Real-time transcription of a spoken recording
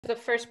the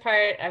first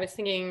part, I was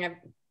thinking of,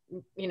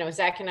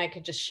 Zach and I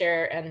could just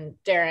share, and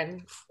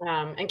Darren,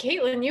 and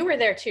Caitlin, you were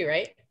there too,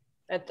 right?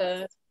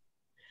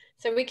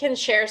 So we can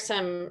share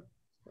some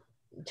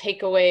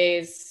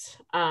takeaways,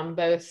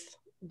 both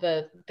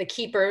the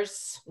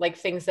keepers, like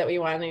things that we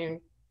want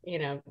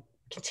to,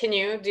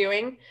 continue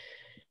doing.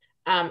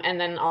 And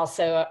then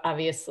also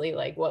obviously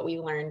like what we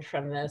learned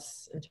from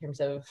this in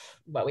terms of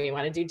what we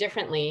want to do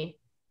differently.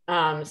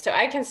 So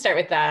I can start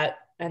with that.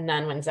 And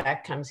then when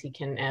Zach comes, he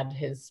can add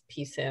his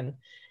piece in.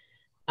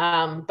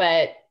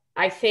 But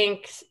I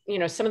think,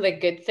 some of the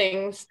good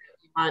things that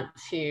we want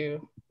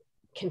to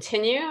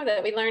continue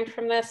that we learned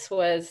from this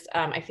was,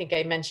 I think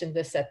I mentioned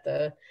this at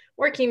the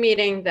working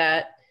meeting,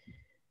 that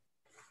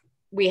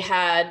we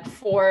had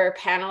 4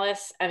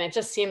 panelists and it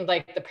just seemed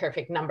like the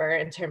perfect number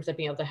in terms of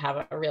being able to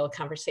have a real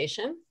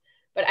conversation.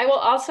 But I will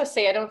also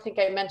say, I don't think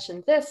I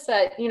mentioned this,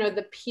 that,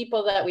 the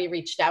people that we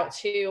reached out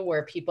to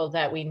were people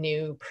that we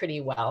knew pretty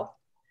well.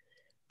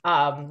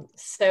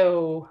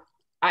 So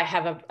I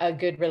have a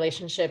good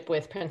relationship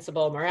with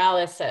Principal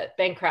Morales at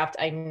Bancroft.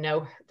 I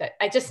know that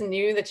I just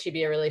knew that she'd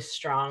be a really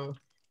strong,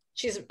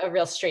 she's a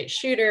real straight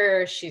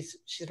shooter. She's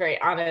very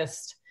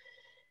honest.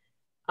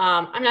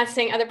 I'm not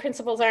saying other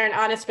principals aren't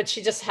honest, but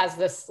she just has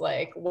this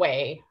like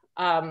way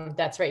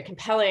that's very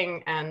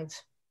compelling, and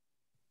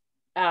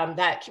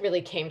that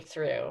really came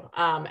through.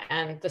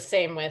 And the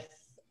same with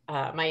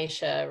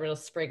Maisha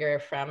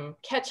Riddle-Sprigger from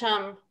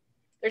Ketchum.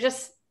 They're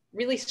just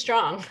really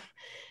strong.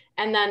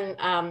 And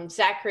then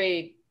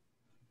Zachary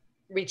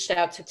reached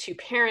out to 2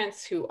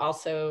 parents who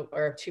also,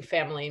 or 2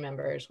 family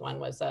members. One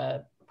was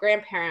a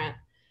grandparent.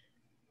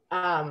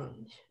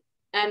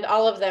 And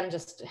all of them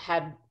just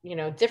had,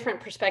 different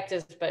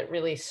perspectives, but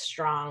really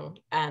strong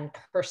and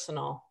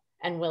personal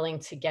and willing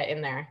to get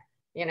in there,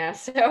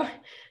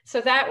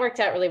 so that worked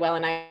out really well.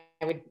 And I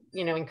would,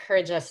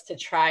 encourage us to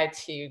try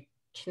to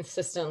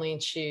consistently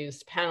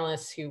choose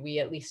panelists who we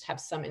at least have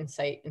some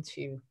insight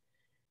into,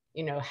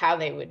 how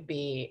they would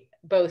be,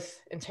 both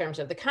in terms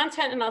of the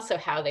content and also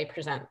how they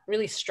present,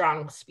 really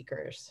strong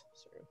speakers.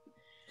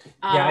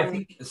 Yeah, I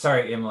think,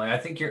 sorry, Emily, I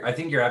think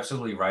you're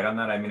absolutely right on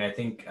that. I mean, I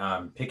think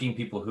picking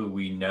people who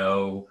we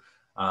know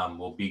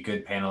will be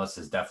good panelists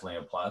is definitely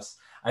a plus.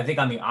 I think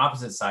on the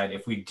opposite side,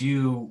 if we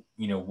do,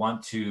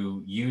 want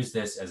to use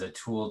this as a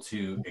tool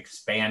to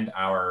expand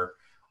our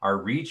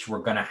reach, we're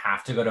going to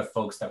have to go to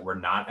folks that we're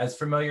not as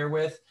familiar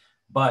with.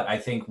 But I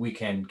think we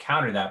can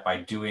counter that by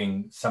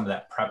doing some of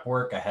that prep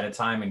work ahead of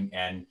time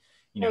and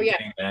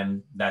getting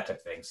them, that type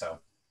of thing. So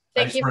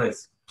I just wanted to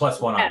plus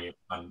one on you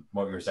on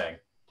what you were saying.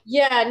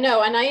 Yeah,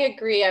 no, and I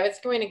agree. I was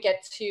going to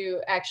get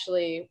to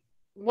actually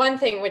one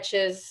thing, which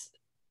is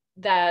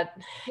that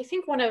I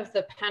think one of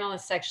the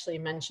panelists actually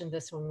mentioned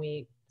this when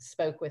we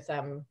spoke with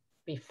them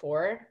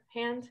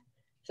beforehand.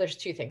 So there's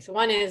 2 things.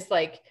 One is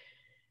like,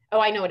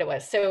 oh, I know what it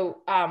was. So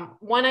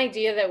one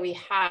idea that we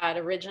had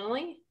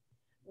originally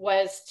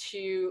was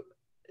to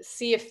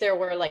see if there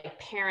were like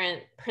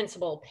parent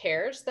principal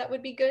pairs that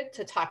would be good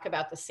to talk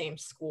about the same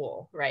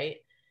school, right?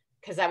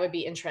 Because that would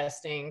be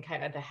interesting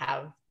kind of to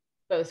have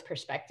both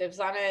perspectives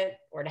on it,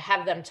 or to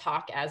have them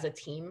talk as a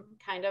team,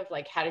 kind of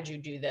like, how did you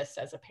do this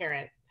as a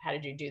parent? How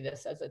did you do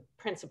this as a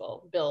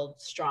principal?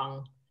 Build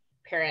strong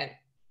parent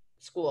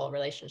school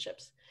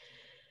relationships.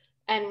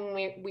 And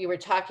we were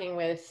talking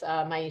with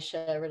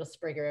Maisha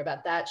Riddle-Sprigger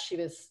about that. She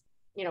was,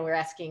 we're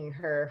asking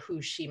her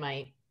who she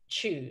might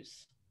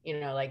choose,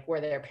 like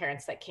were there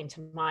parents that came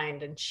to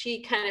mind? And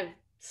she kind of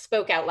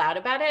spoke out loud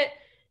about it.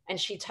 And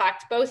she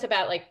talked both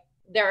about like,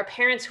 there are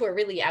parents who are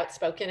really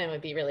outspoken and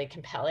would be really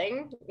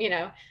compelling,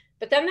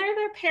 but then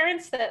there are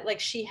parents that like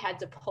she had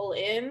to pull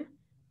in,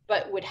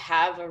 but would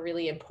have a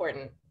really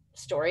important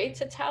story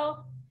to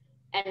tell,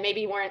 and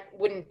maybe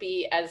wouldn't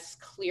be as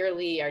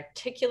clearly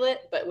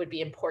articulate, but would be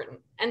important.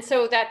 And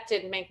so that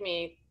did make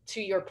me,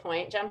 to your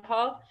point, John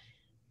Paul,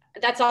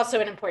 that's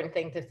also an important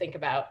thing to think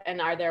about. And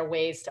are there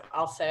ways to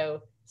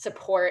also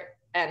support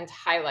and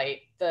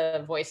highlight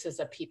the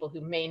voices of people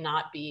who may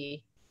not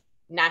be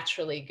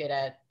naturally good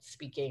at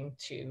speaking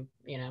to,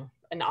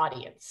 an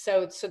audience.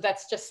 So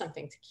that's just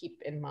something to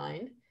keep in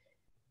mind.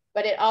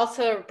 But it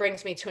also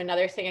brings me to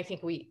another thing I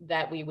think we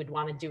would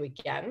want to do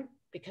again,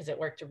 because it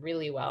worked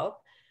really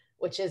well,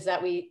 which is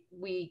that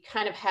we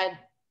kind of had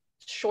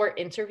short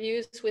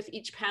interviews with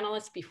each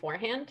panelist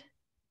beforehand.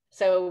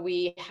 So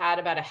we had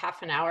about a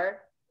half an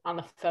hour on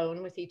the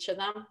phone with each of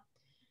them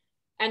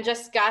and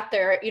just got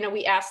their,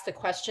 we asked the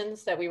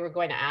questions that we were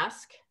going to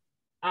ask,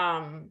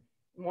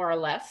 more or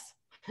less.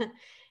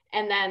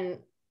 And then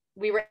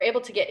we were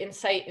able to get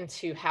insight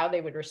into how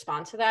they would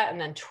respond to that,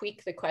 and then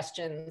tweak the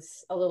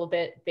questions a little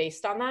bit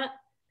based on that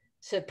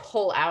to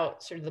pull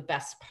out sort of the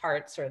best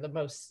parts, or the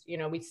most,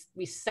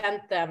 we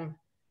sent them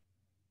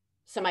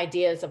some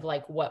ideas of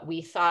like what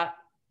we thought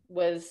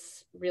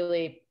was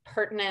really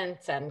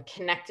pertinent and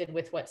connected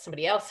with what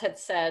somebody else had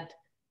said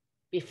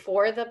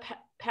before the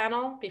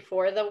panel,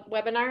 before the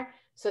webinar,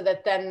 so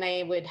that then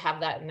they would have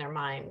that in their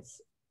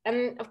minds.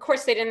 And of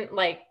course they didn't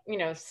like,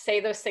 say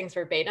those things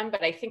verbatim,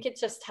 but I think it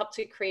just helped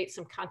to create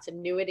some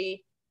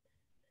continuity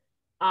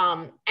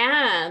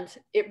And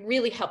it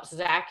really helps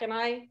Zach and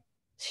I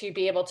to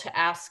be able to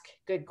ask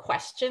good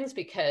questions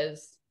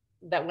because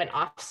that went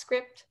off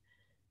script,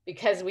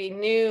 because we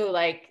knew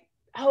like,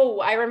 oh,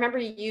 I remember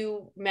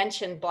you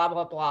mentioned blah,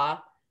 blah, blah.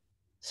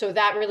 So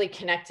that really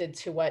connected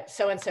to what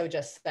so-and-so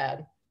just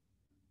said.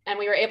 And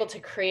we were able to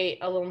create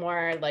a little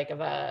more like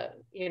of a,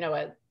 you know,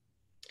 a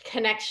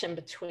connection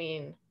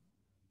between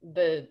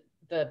the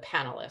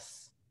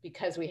panelists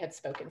because we had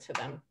spoken to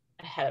them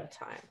ahead of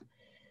time.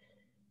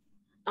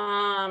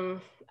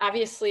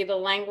 Obviously the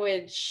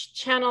language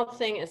channel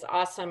thing is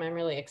awesome. I'm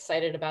really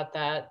excited about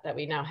that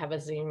we now have a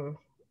Zoom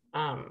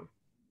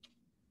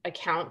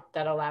account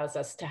that allows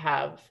us to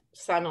have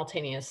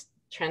simultaneous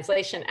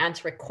translation and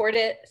to record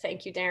it.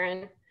 Thank you,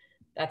 Darren.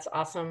 That's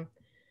awesome.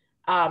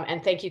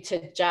 And thank you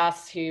to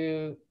Joss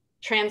who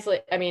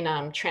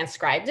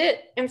transcribed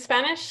it in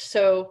Spanish.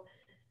 So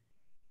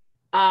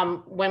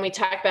when we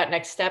talk about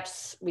next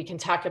steps, we can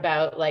talk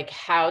about like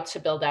how to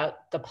build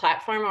out the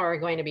platform where we're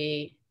going to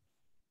be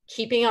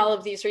keeping all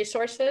of these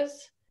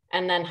resources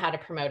and then how to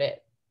promote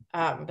it.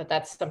 But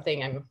that's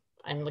something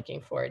I'm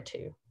looking forward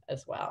to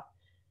as well.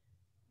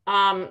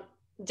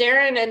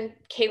 Darren and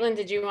Caitlin,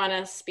 did you want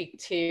to speak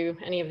to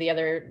any of the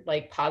other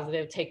like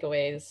positive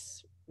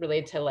takeaways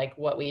related to like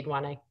what we'd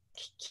want to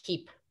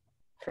keep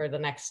for the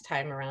next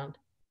time around?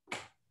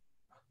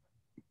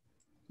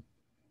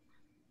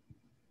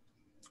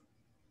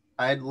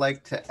 I'd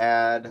like to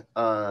add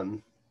a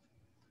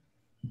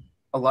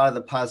lot of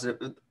the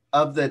positive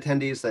of the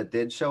attendees that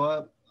did show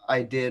up.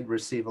 I did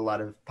receive a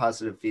lot of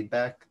positive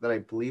feedback that I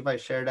believe I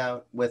shared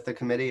out with the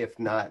committee. If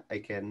not, I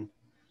can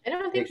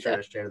make sure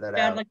to share that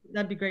out.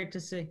 That'd be great to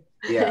see.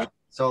 Yeah,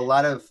 so a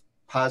lot of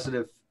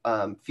positive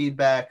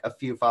feedback, a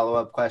few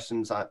follow-up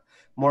questions on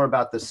more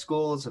about the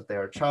schools, if they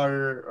are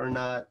charter or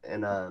not,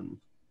 and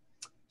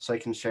so I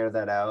can share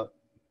that out.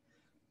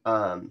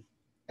 And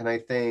I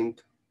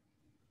think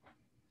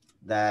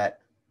that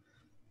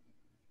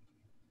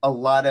a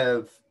lot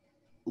of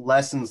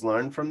lessons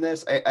learned from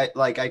this,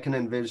 I can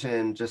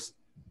envision just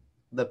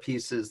the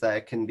pieces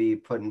that can be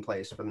put in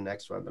place for the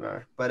next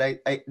webinar. But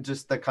I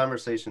just the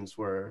conversations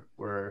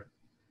were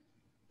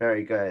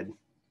very good,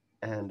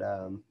 and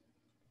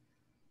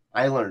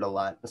I learned a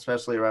lot,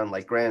 especially around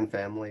like grand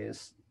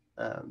families.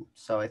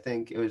 So I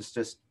think it was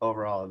just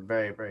overall a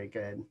very, very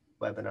good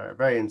webinar,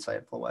 very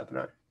insightful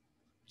webinar.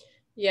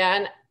 Yeah,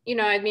 and you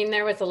know, I mean,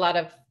 there was a lot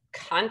of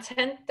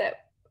content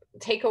that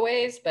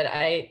takeaways, but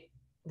I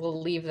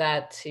will leave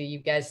that to you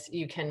guys.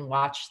 You can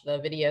watch the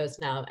videos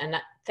now. And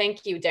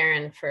thank you,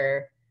 Darren,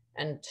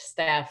 and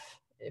staff,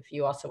 if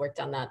you also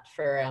worked on that,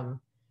 for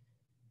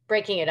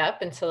breaking it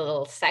up into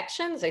little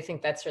sections. I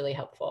think that's really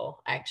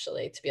helpful,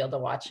 actually, to be able to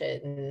watch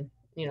it in,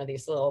 you know,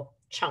 these little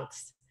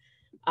chunks.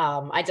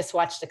 I just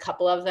watched a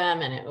couple of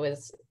them and it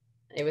was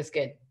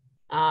good.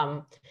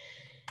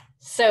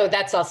 So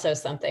that's also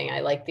something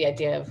I like, the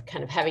idea of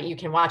kind of having, you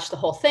can watch the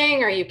whole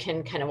thing or you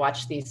can kind of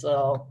watch these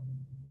little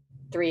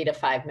 3 to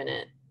 5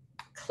 minute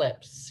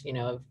clips, you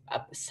know,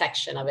 of a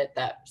section of it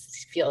that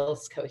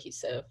feels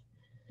cohesive.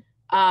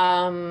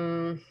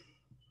 And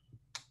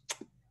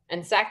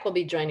Zach will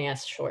be joining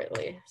us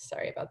shortly.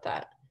 Sorry about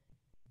that.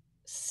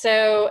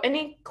 So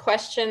any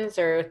questions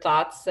or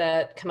thoughts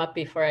that come up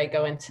before I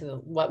go into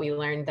what we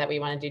learned that we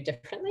want to do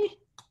differently?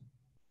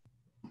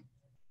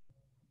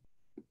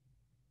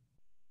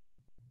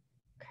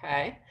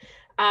 Okay.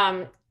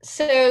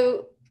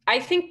 So I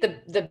think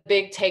the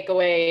big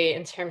takeaway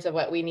in terms of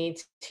what we need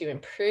to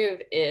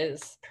improve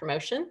is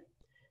promotion.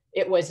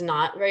 It was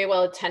not very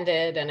well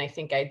attended. And I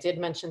think I did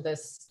mention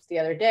this the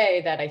other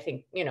day that I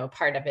think, you know,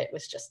 part of it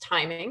was just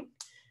timing.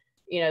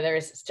 You know,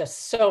 there's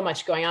just so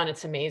much going on.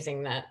 It's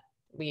amazing that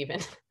we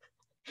even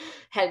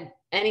had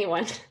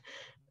anyone.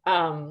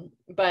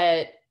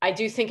 But I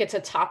do think it's a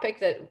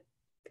topic that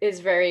is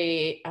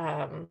very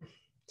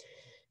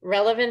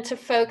relevant to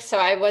folks. So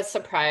I was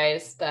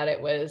surprised that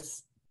it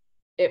was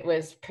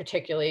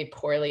particularly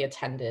poorly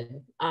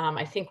attended.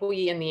 I think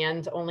we, in the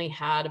end, only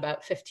had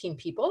about 15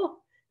 people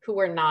who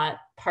were not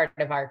part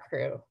of our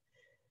crew.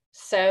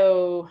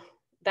 So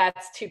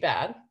that's too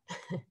bad.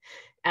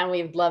 And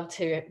we'd love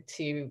to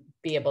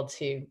be able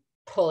to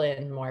pull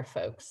in more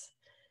folks.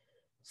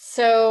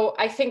 So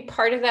I think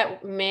part of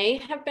that may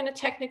have been a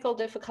technical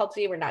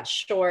difficulty. We're not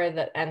sure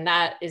that, and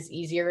that is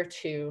easier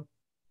to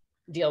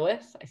deal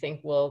with. I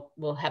think we'll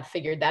have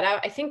figured that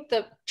out. I think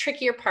the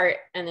trickier part,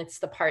 and it's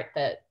the part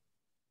that,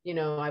 you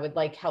know, I would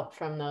like help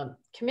from the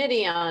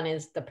committee on,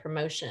 is the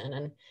promotion.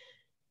 And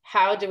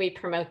how do we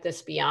promote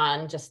this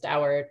beyond just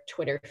our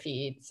Twitter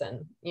feeds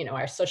and, you know,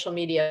 our social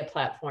media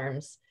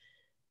platforms?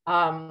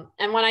 And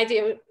one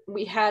idea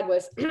we had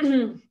was,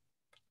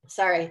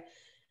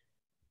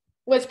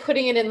 was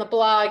putting it in the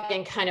blog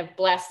and kind of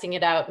blasting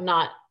it out,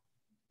 not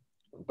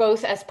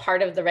both as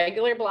part of the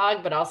regular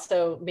blog, but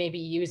also maybe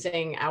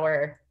using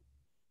our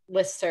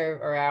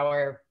listserv or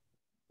our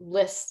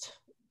list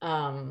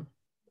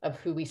of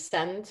who we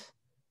send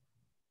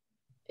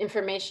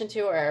information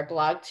to, or our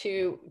blog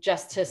to,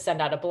 just to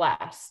send out a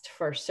blast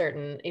for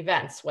certain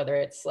events, whether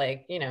it's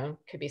like, you know,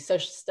 could be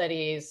social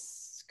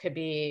studies, could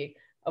be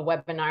a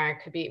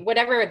webinar, could be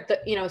whatever,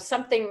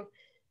 something,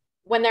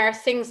 when there are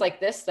things like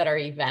this that are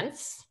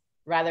events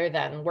rather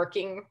than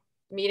working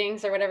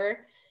meetings or whatever,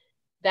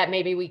 that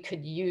maybe we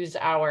could use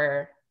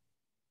our,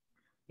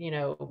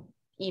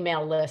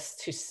 email list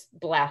to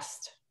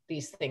blast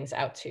these things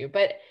out to.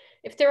 But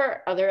if there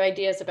are other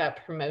ideas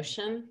about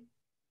promotion,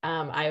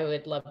 I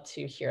would love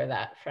to hear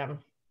that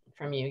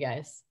from you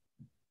guys.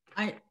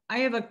 I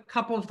have a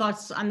couple of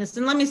thoughts on this.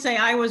 And let me say,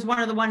 I was one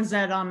of the ones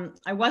that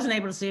I wasn't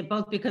able to see it,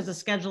 both because of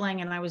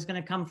scheduling and I was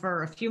going to come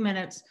for a few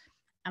minutes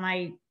and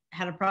I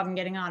had a problem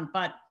getting on.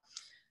 But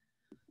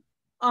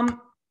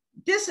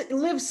this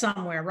lives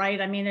somewhere,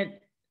 right? I mean,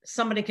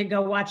 somebody could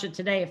go watch it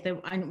today if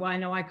I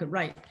know I could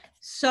write.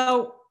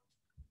 So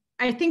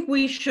I think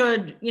we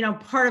should,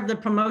 part of the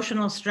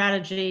promotional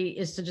strategy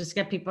is to just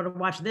get people to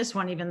watch this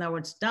one, even though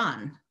it's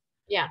done.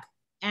 Yeah.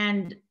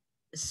 And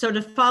so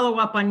to follow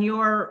up on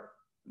your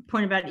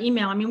point about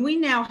email, I mean, we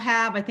now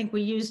have, I think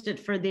we used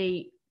it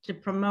to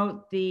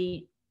promote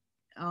the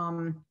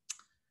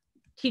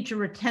teacher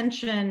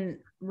retention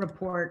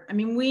report. I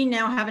mean, we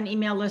now have an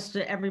email list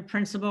to every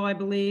principal, I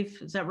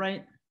believe. Is that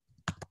right?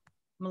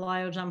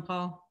 Malayo, John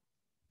Paul?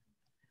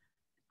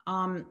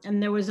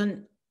 And there was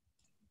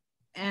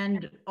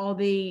and all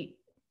the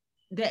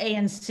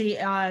ANC,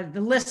 the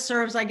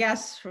listservs, I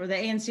guess, for the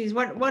ANCs.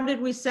 What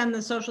did we send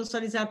the social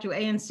studies out to,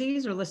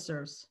 ANCs or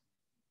listservs?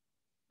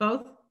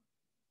 Both?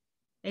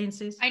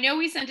 ANCs? I know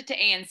we sent it to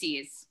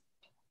ANCs.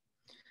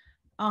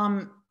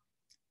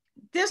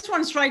 This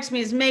one strikes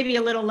me as maybe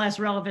a little less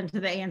relevant to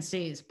the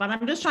ANCs, but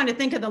I'm just trying to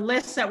think of the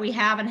lists that we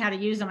have and how to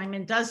use them. I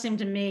mean, it does seem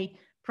to me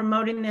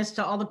promoting this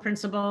to all the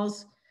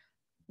principals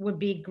would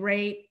be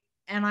great.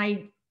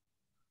 And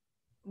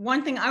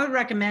one thing I would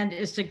recommend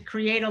is to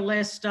create a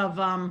list of,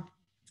 I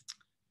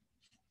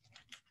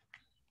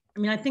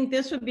mean, I think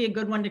this would be a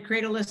good one to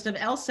create a list of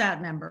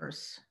LSAT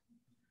members.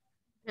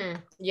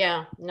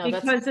 Yeah, no,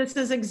 because this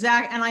is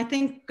exact, and I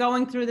think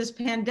going through this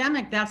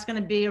pandemic, that's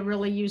going to be a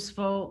really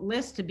useful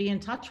list to be in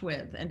touch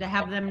with and to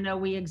have them know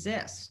we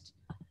exist.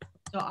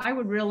 So I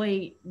would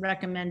really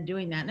recommend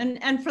doing that.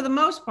 And for the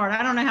most part,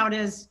 I don't know how it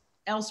is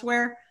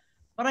elsewhere,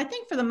 but I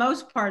think for the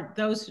most part,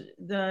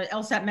 the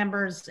LSAT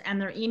members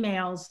and their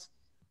emails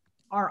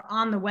are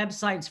on the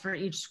websites for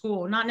each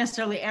school. Not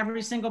necessarily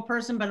every single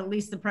person, but at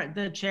least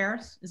the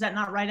chairs. Is that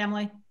not right,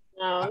 Emily?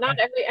 No, not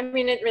every. I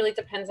mean, it really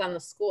depends on the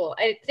school.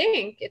 I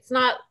think it's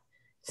not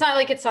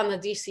like it's on the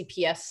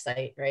DCPS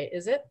site, right?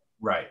 Is it?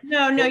 Right.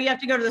 No, you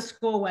have to go to the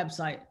school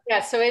website.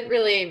 Yeah, so it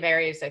really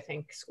varies, I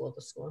think, school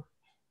to school.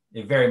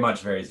 It very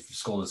much varies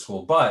school to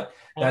school, but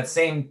on that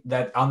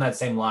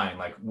same line,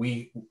 like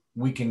we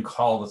can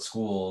call the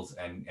schools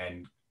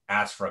and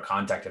ask for a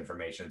contact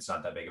information. It's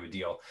not that big of a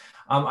deal.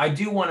 I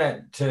do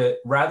want to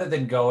rather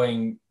than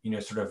going,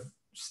 sort of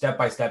step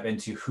by step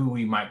into who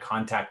we might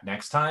contact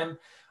next time.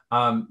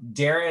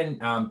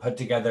 Darren put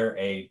together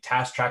a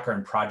task tracker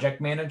and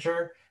project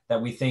manager that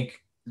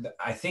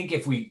I think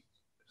if we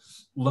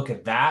look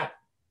at that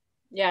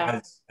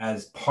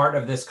as part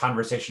of this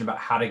conversation about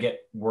how to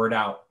get word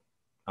out,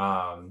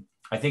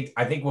 I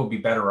think we'll be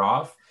better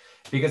off,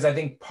 because I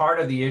think part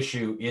of the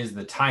issue is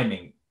the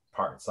timing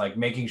parts, like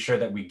making sure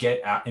that we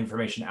get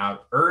information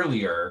out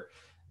earlier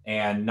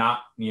and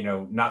not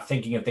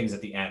thinking of things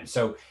at the end.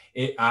 So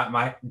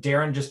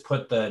Darren just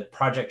put the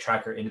project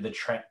tracker into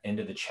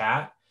the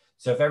chat.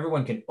 So if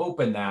everyone can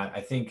open that,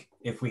 I think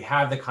if we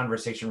have the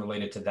conversation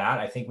related to that,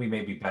 I think we may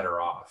be better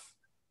off.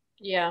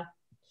 Yeah.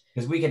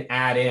 Because we can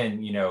add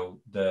in,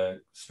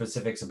 the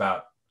specifics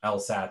about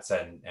LSATs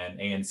and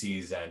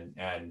ANCs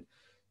and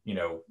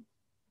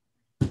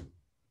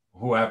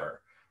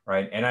whoever,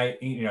 right? And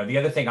the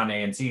other thing on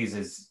ANCs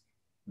is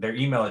their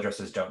email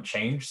addresses don't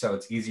change. So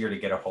it's easier to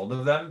get a hold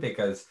of them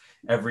because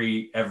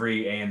every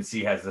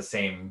ANC has the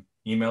same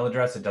email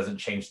address. It doesn't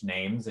change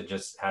names. It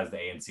just has the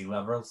ANC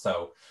level.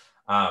 So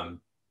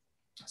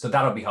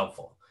that'll be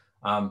helpful.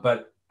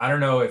 But I don't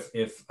know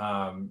if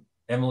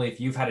Emily, if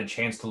you've had a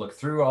chance to look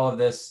through all of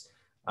this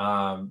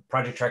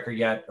project tracker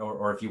yet,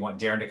 or if you want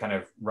Darren to kind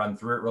of run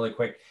through it really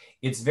quick.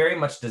 It's very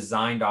much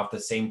designed off the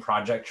same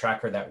project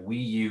tracker that we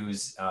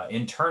use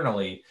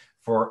internally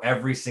for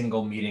every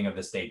single meeting of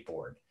the state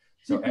board.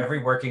 So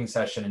every working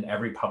session and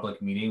every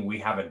public meeting, we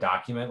have a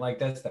document like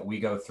this that we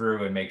go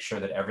through and make sure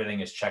that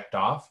everything is checked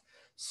off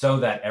so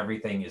that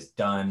everything is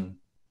done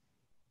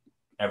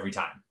every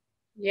time.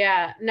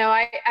 Yeah, no,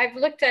 I've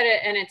looked at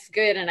it and it's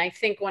good. And I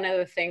think one of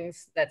the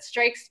things that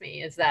strikes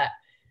me is that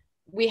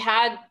we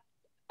had,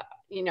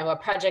 a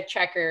project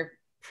tracker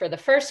for the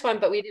first one,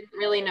 but we didn't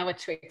really know what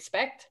to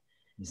expect.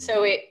 Mm-hmm.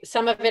 So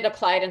some of it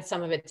applied and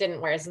some of it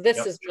didn't. Whereas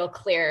this is real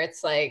clear.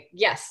 It's like,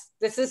 yes,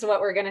 this is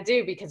what we're going to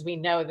do because we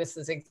know this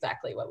is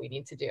exactly what we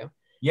need to do.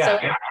 Yeah.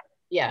 So,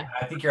 yeah.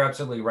 I think you're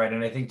absolutely right.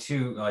 And I think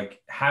too,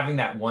 like having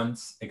that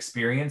once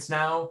experience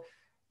now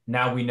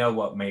we know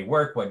what may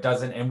work, what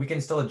doesn't, and we can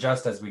still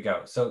adjust as we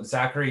go. So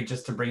Zachary,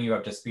 just to bring you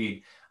up to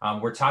speed,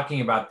 we're talking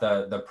about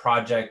the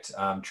project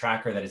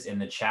tracker that is in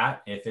the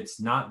chat. If it's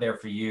not there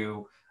for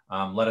you,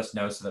 let us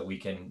know so that we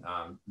can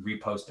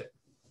repost it.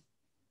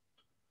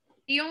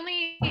 The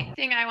only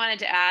thing I wanted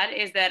to add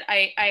is that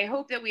I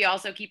hope that we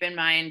also keep in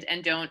mind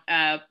and don't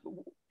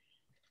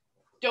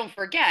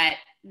forget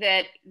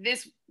that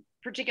this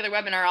particular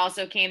webinar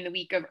also came the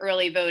week of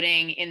early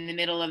voting in the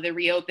middle of the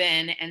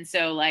reopen. And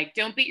so like,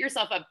 don't beat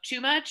yourself up too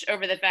much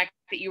over the fact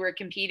that you were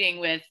competing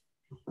with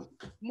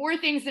more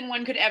things than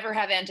one could ever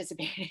have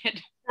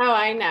anticipated. Oh,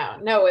 I know.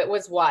 No, it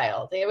was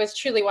wild. It was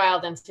truly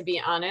wild. And to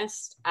be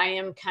honest, I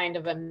am kind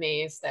of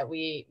amazed that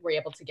we were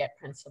able to get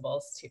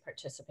principals to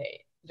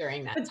participate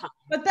during that time.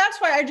 But that's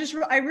why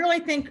I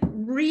really think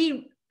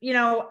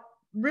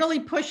really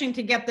pushing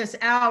to get this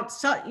out,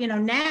 so,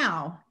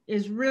 now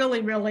is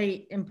really,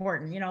 really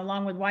important,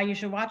 along with why you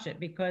should watch it,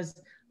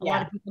 because a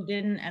lot of people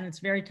didn't, and it's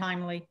very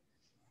timely.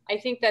 I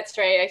think that's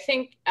right. I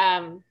think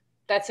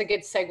that's a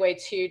good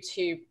segue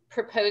to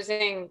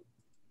proposing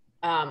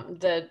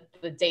the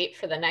date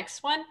for the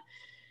next one.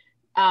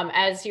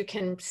 As you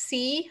can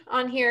see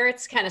on here,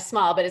 it's kind of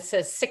small, but it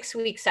says 6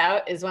 weeks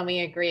out is when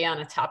we agree on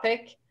a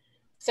topic.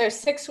 So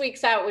 6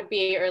 weeks out would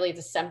be early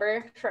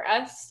December for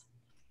us.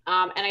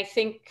 And I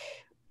think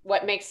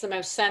what makes the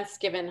most sense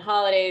given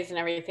holidays and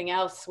everything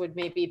else would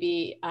maybe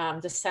be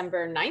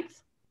December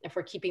 9th, if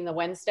we're keeping the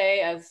Wednesday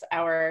as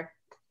our,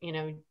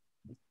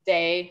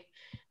 day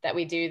that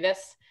we do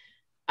this.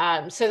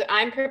 So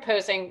I'm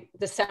proposing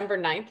December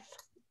 9th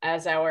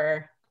as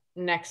our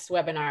next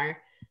webinar.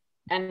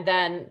 And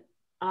then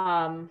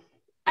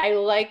I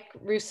like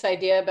Ruth's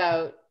idea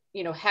about,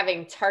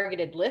 having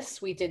targeted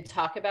lists. We did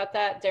talk about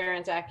that,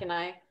 Darren, Zach, and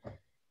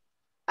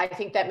I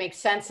think that makes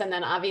sense. And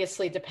then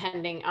obviously,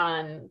 depending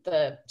on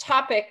the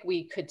topic,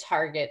 we could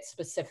target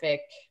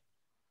specific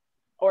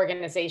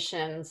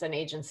organizations and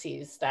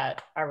agencies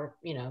that are,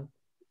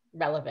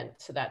 relevant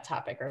to that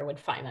topic or would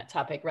find that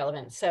topic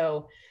relevant.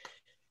 So,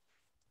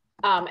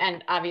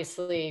 and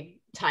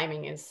obviously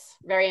timing is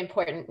very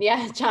important.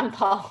 Yeah, John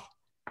Paul.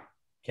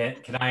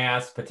 Can I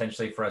ask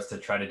potentially for us to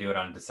try to do it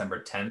on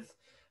December 10th?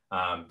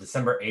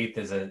 December 8th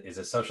is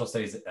a social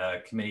studies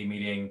committee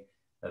meeting,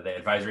 the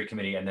advisory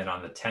committee. And then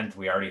on the 10th,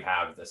 we already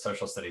have the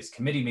social studies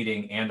committee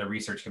meeting and the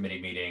research committee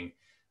meeting.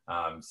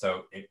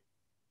 So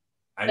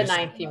I just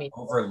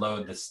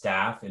overload the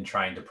staff in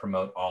trying to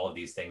promote all of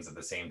these things at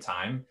the same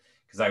time,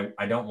 because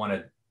I don't want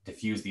to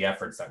diffuse the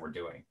efforts that we're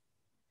doing.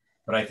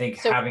 But I think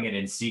having it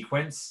in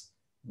sequence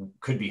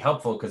could be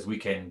helpful because we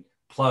can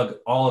plug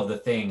all of the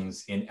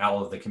things in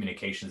all of the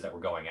communications that we're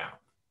going out.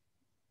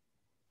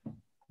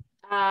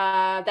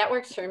 That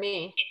works for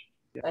me.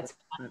 That's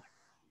fine.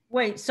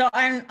 Wait, so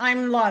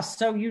I'm lost.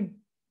 So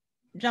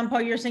John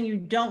Paul, you're saying you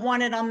don't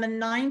want it on the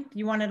 9th?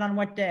 You want it on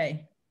what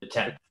day? The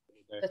 10th.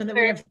 So then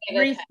we have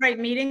 3 straight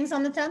meetings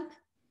on the 10th?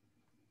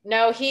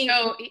 No,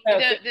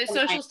 the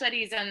social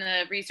studies and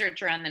the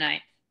research are on the 9th.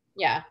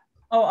 Yeah.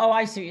 Oh,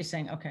 I see what you're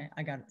saying. Okay,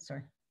 I got it.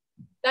 Sorry.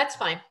 That's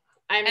fine.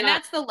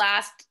 That's the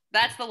last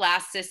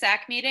CISAC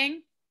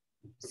meeting.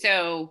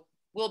 So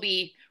we'll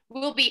be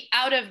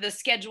out of the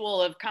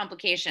schedule of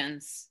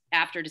complications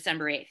after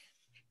December 8th.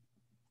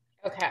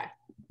 Okay.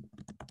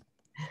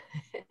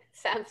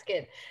 Sounds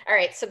good. All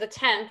right. So the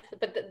 10th,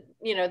 but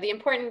the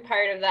important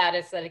part of that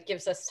is that it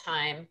gives us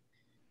time.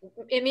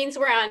 It means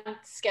we're on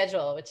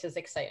schedule, which is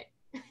exciting.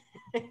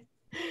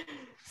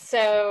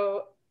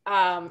 So,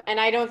 and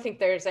I don't think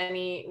there's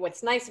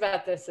what's nice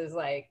about this is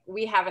like,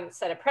 we haven't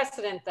set a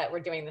precedent that we're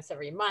doing this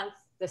every month.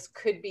 This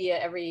could be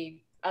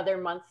every other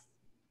month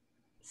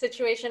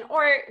situation,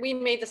 or we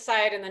may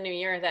decide in the new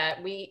year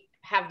that we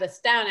have this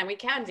down and we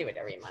can do it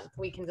every month.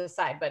 We can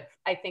decide, but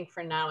I think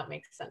for now it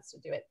makes sense to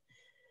do it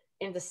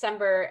in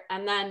December.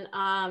 And then,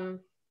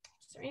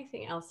 is there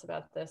anything else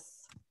about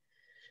this?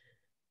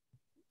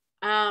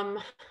 I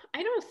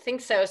don't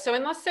think so. So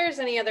unless there's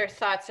any other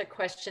thoughts or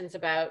questions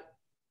about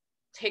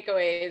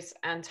takeaways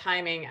and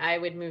timing, I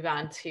would move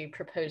on to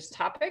proposed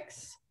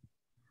topics.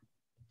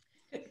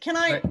 Can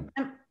I?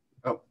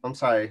 Oh, I'm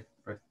sorry.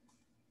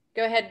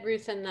 Go ahead,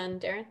 Ruth, and then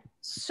Darren.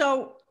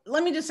 So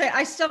let me just say,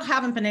 I still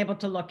haven't been able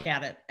to look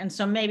at it. And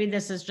so maybe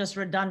this is just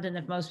redundant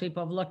if most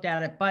people have looked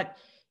at it. But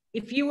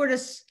if you were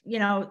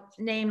to,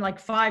 name like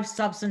 5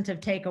 substantive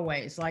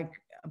takeaways, like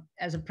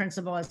as a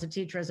principal, as a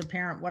teacher, as a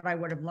parent, what I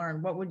would have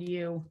learned, what would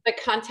you? The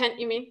content,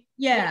 you mean?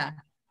 Yeah.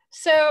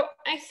 So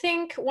I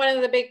think one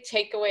of the big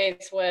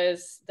takeaways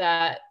was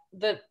that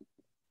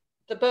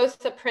both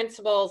the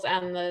principals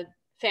and the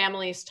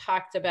families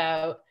talked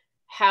about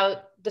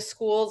how the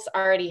schools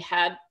already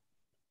had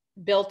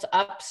built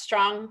up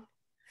strong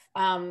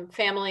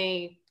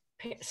family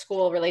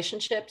school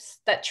relationships,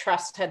 that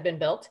trust had been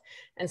built.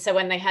 And so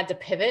when they had to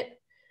pivot,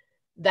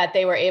 that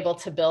they were able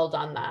to build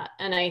on that.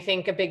 And I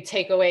think a big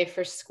takeaway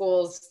for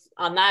schools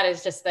on that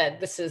is just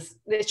that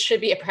it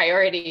should be a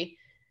priority.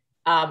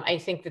 I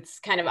think that's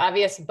kind of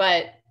obvious,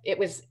 but it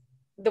was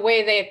the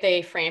way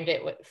they framed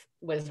it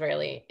was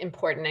really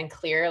important and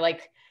clear.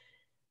 Like,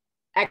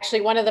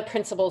 actually, one of the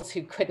principals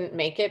who couldn't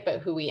make it, but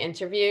who we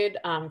interviewed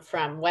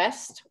from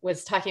West,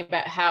 was talking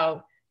about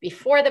how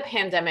before the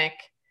pandemic,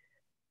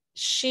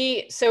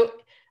 so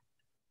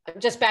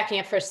just backing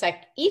up for a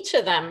sec, each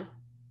of them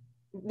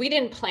we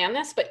didn't plan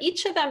this, but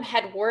each of them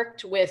had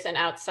worked with an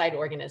outside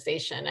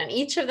organization, and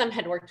each of them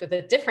had worked with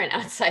a different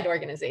outside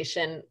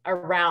organization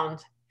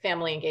around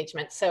family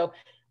engagement. So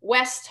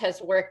West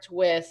has worked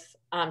with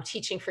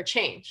Teaching for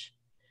Change,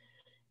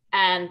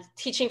 and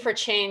Teaching for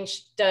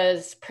Change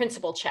does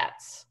principal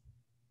chats.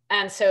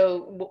 And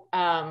so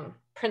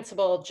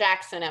Principal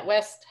Jackson at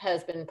West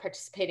has been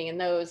participating in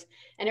those,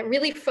 and it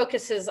really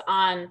focuses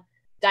on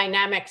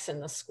dynamics in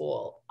the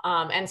school.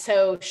 And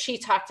so she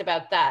talked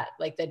about that,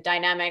 like the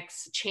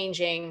dynamics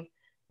changing,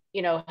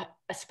 you know,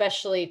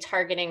 especially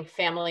targeting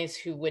families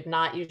who would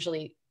not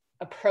usually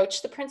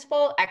approach the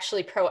principal,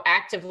 actually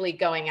proactively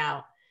going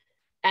out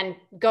and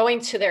going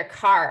to their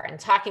car and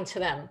talking to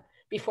them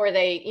before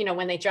they, you know,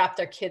 when they drop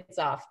their kids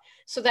off,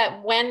 so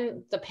that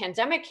when the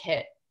pandemic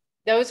hit,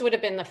 those would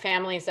have been the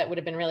families that would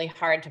have been really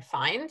hard to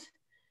find,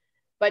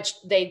 but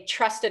they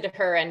trusted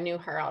her and knew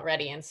her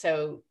already. And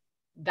so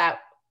that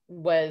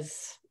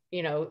was,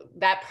 you know,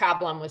 that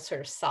problem was sort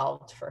of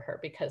solved for her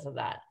because of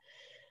that.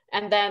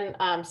 And then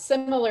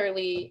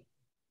similarly,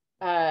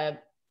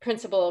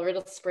 Principal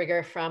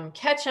Riddlespringer from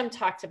Ketchum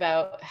talked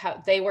about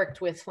how they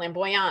worked with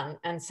Flamboyant.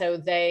 And so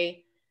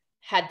they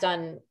had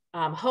done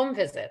home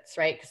visits,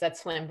 right? Because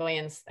that's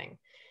Flamboyant's thing.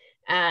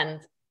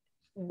 And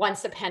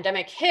once the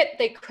pandemic hit,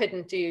 they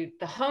couldn't do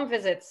the home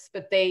visits,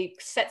 but they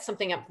set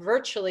something up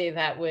virtually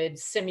that would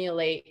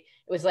simulate, it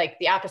was like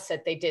the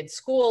opposite. They did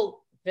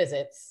school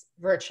visits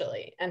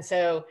virtually. And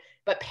so,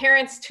 but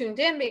parents tuned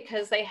in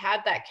because they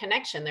had that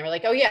connection. They were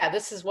like, oh yeah,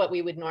 this is what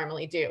we would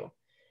normally do.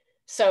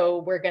 So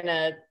we're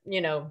gonna,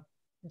 you know,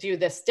 do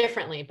this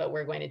differently, but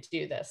we're going to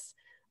do this.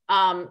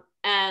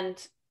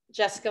 And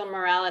Jessica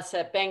Morales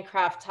at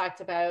Bancroft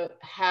talked about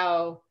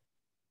how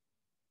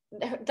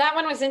that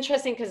one was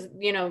interesting because,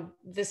 you know,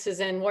 this is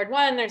in Ward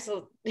 1, there's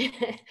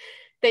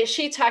a,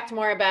 she talked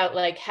more about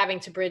like having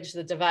to bridge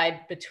the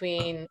divide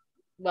between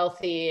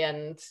wealthy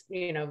and,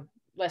 you know,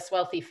 less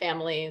wealthy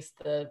families,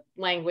 the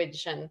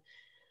language. And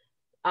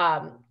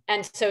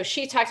so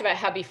she talked about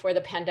how before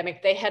the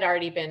pandemic, they had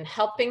already been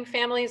helping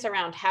families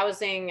around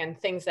housing and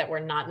things that were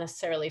not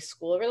necessarily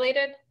school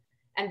related.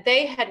 And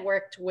they had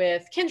worked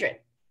with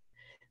Kindred.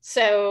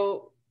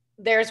 So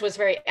theirs was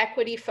very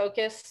equity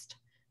focused.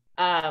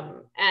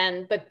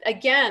 But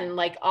again,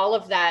 like all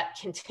of that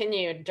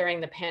continued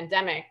during the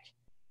pandemic,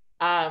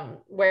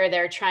 where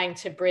they're trying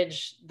to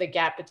bridge the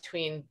gap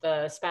between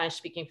the Spanish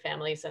speaking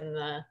families and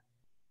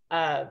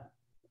the,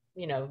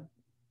 you know,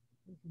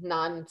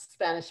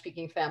 non-Spanish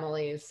speaking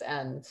families,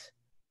 and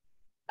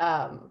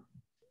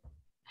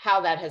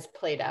how that has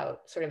played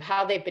out, sort of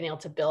how they've been able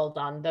to build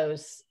on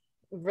those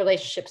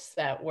relationships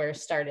that were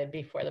started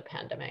before the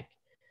pandemic.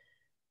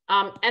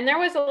 And there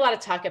was a lot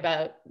of talk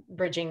about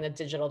bridging the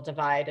digital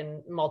divide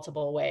in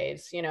multiple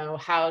ways, you know,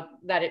 how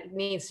that it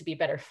needs to be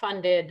better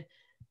funded,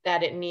 that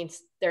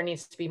there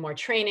needs to be more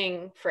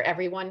training for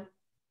everyone,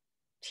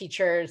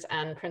 teachers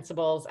and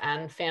principals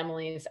and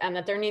families, and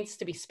that there needs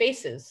to be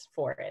spaces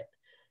for it.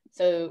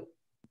 So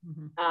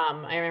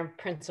I remember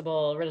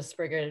Principal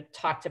Riddlespringer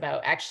talked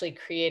about actually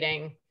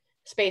creating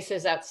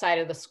spaces outside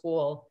of the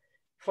school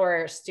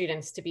for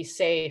students to be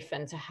safe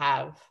and to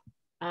have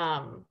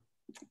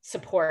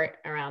support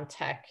around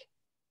tech,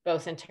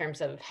 both in terms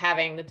of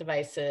having the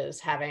devices,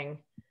 having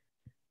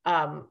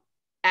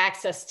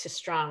access to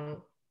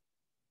strong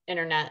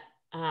internet,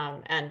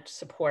 and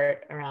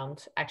support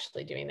around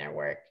actually doing their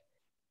work.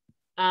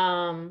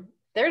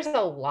 There's a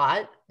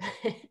lot.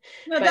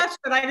 No, that's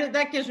good.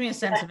 That gives me a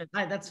sense of it.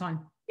 That's fine.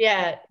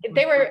 Yeah,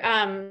 they were.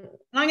 I'm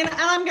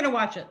gonna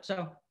watch it.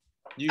 So.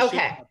 You should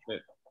okay. watch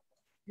it.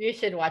 You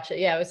should watch it.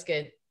 Yeah, it was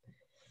good.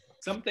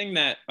 Something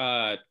that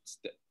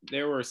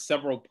there were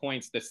several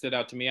points that stood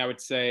out to me. I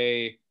would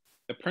say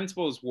the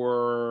principals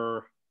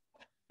were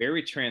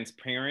very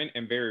transparent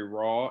and very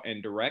raw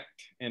and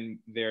direct in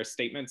their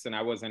statements, and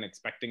I wasn't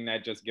expecting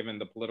that just given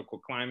the political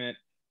climate.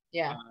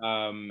 Yeah.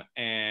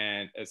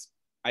 And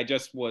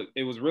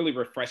it was really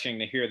refreshing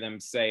to hear them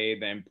say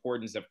the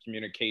importance of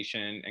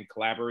communication and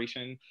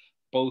collaboration,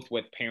 both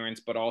with parents,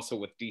 but also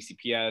with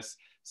DCPS.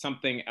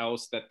 Something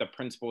else that the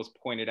principals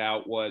pointed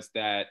out was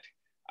that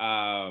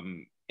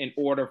in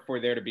order for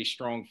there to be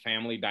strong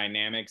family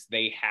dynamics,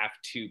 they have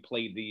to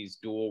play these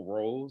dual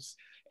roles,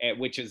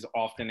 which is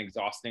often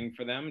exhausting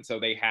for them. So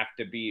they have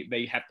to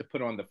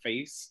put on the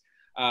face.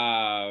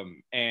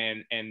 And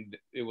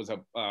it was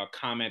a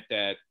comment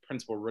that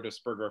Principal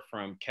Riddlespringer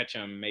from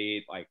Ketchum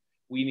made, like,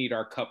 we need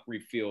our cup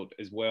refilled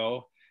as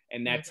well.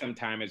 And that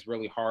sometimes is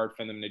really hard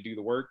for them to do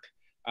the work.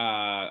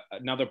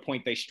 Another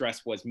point they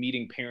stressed was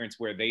meeting parents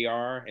where they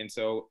are. And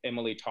so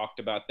Emily talked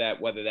about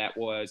that, whether that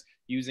was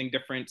using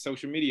different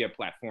social media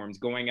platforms,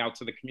 going out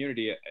to the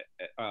community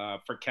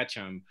for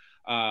Ketchum,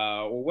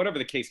 or whatever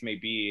the case may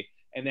be.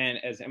 And then,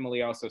 as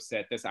Emily also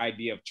said, this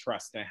idea of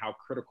trust and how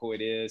critical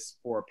it is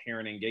for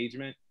parent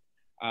engagement.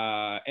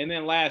 And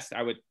then last,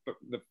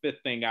 the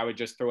fifth thing I would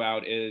just throw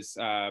out is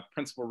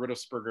Principal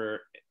Riddlespringer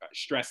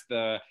stressed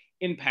the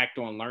impact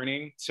on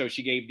learning. So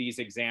she gave these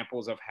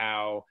examples of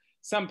how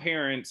some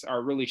parents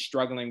are really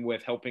struggling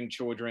with helping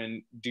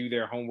children do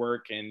their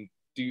homework and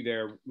do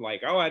their,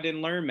 like, oh, I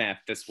didn't learn math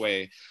this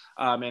way,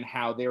 and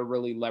how they're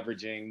really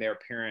leveraging their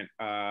parent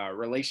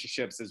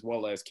relationships as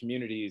well as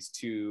communities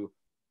to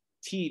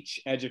teach,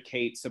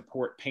 educate,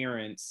 support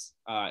parents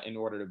in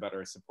order to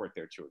better support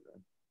their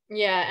children.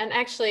 Yeah, and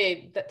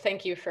actually,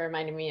 thank you for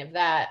reminding me of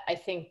that. I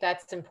think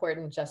that's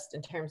important just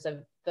in terms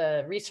of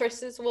the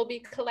resources we'll be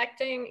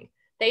collecting.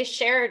 They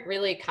shared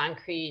really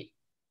concrete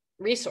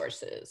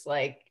resources.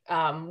 Like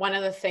one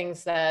of the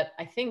things that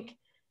I think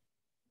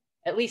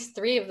at least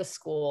 3 of the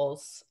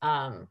schools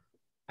are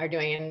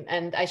doing,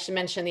 and I should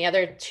mention the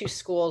other 2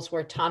 schools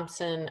were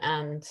Thompson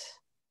and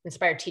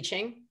Inspired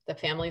Teaching. The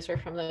families were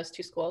from those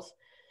 2 schools.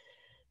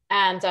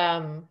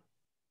 And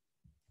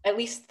at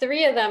least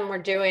 3 of them were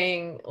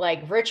doing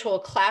like virtual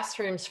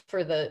classrooms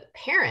for the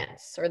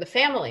parents or the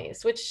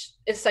families, which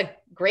is a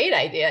great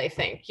idea, I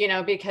think, you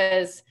know,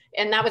 because,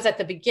 and that was at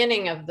the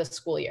beginning of the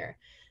school year,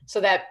 so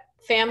that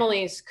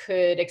families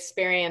could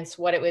experience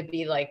what it would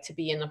be like to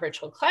be in the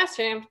virtual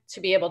classroom,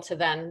 to be able to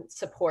then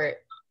support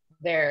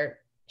their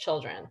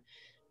children.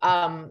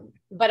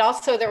 But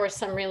also there were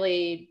some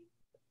really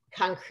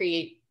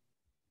concrete,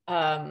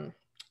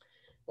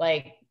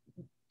 like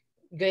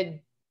good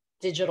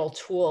digital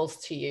tools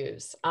to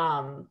use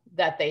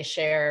that they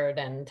shared,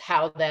 and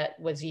how that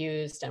was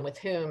used and with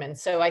whom. And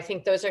so I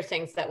think those are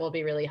things that will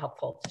be really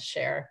helpful to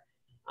share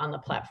on the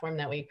platform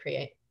that we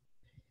create.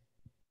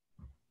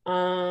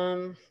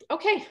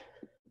 Okay.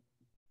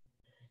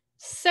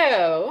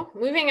 So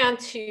moving on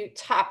to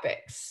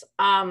topics.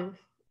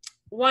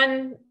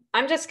 One,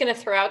 I'm just going to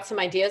throw out some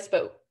ideas,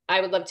 but I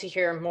would love to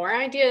hear more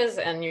ideas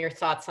and your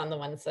thoughts on the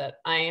ones that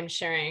I am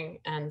sharing.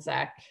 And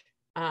Zach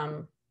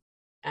and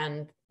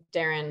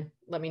Darren,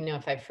 let me know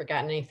if I've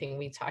forgotten anything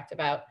we talked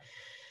about.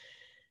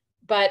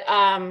 But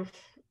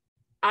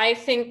I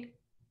think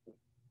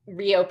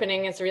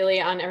reopening is really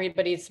on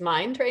everybody's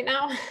mind right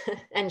now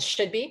and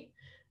should be,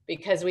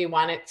 because we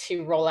want it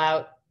to roll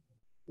out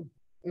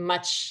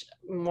much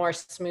more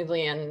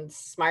smoothly and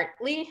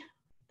smartly.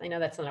 I know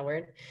that's not a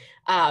word.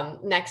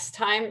 Next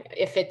time,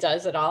 if it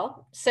does at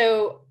all.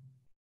 So,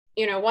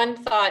 you know, one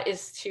thought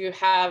is to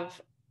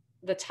have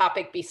the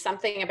topic be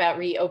something about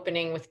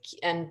reopening with,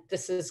 and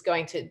this is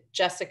going to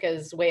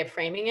Jessica's way of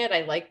framing it.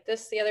 I liked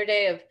this the other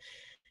day, of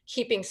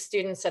keeping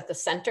students at the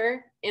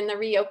center in the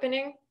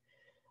reopening,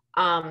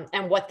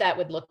 and what that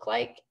would look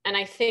like. And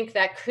I think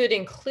that could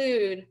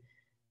include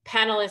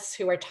panelists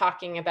who are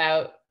talking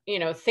about, you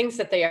know, things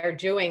that they are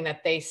doing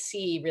that they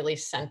see really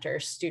center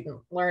student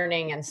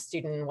learning and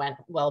student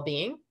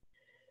well-being.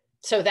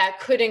 So that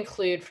could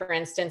include, for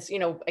instance, you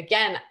know,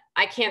 again,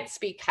 I can't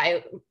speak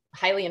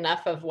highly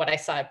enough of what I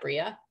saw at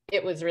BRIA.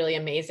 It was really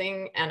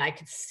amazing. And I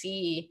could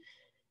see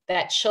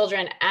that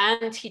children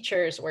and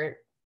teachers were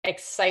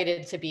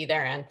excited to be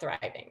there and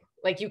thriving.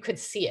 Like you could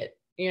see it,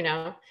 you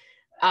know,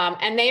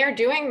 and they are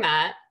doing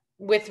that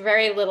with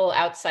very little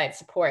outside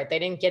support. They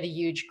didn't get a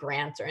huge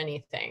grant or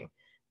anything.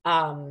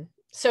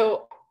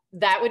 So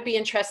that would be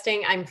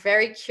interesting. I'm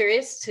very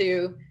curious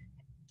to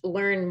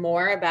learn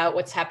more about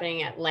what's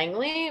happening at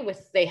Langley.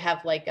 They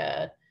have like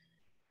a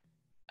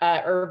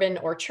urban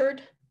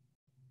orchard.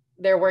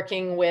 They're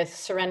working with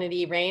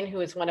Serenity Rain,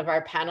 who is one of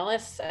our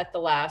panelists at the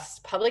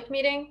last public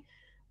meeting.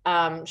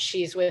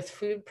 She's with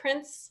Food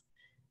Prints.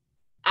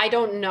 I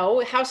don't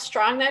know how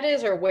strong that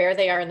is or where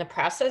they are in the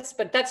process,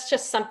 but that's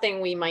just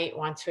something we might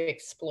want to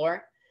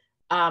explore.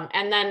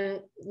 And then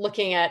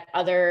looking at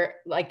other,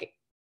 like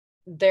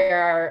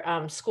there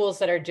are schools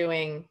that are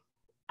doing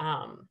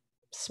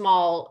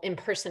small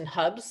in-person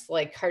hubs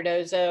like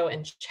Cardozo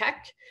and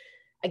Czech.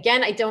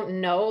 Again, I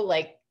don't know,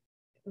 like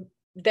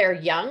they're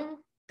young,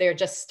 they're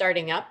just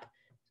starting up,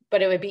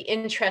 but it would be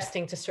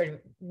interesting to sort of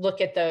look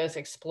at those,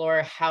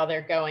 explore how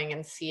they're going,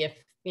 and see if,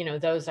 you know,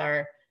 those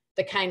are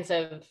the kinds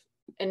of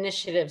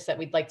initiatives that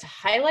we'd like to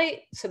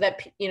highlight, so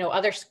that, you know,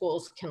 other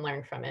schools can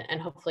learn from it,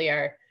 and hopefully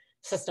our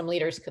system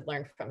leaders could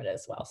learn from it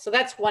as well. So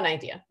that's one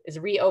idea, is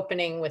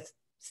reopening with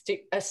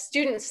a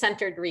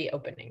student-centered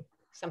reopening,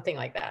 something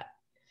like that.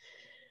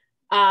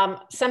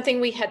 Something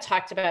we had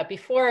talked about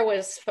before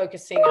was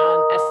focusing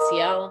on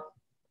SEL.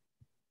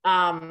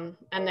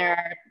 And there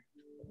are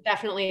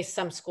definitely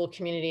some school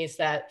communities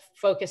that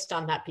focused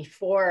on that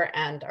before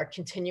and are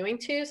continuing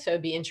to, so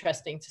it'd be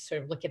interesting to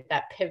sort of look at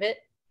that pivot.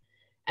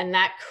 And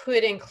that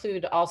could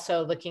include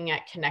also looking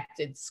at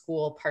connected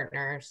school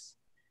partners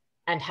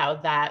and how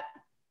that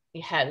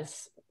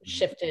has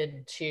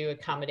shifted to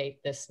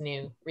accommodate this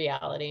new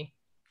reality.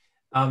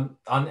 On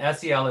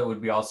SEL, it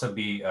would also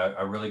be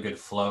a really good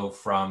flow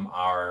from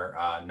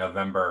our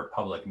November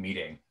public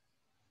meeting,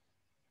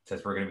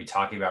 since we're going to be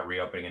talking about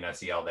reopening an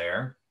SEL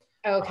there.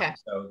 Okay.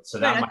 So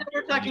that I thought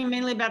we're talking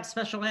mainly about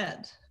special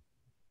ed.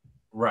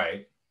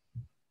 Right.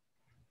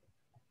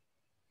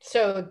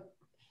 So,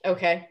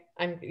 okay.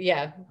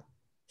 Yeah.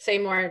 Say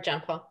more,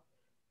 John Paul.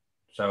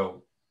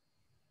 So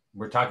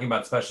we're talking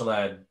about special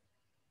ed.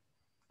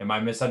 Am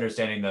I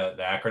misunderstanding the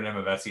acronym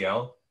of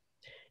SEL?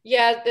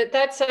 Yeah,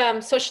 that's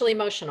social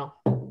emotional.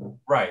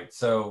 Right.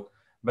 So,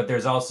 but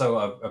there's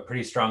also a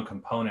pretty strong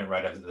component,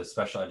 right, of the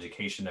special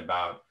education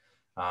about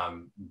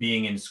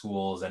being in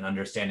schools and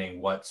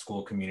understanding what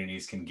school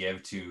communities can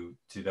give to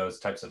those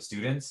types of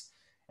students.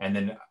 And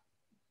then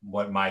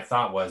what my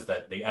thought was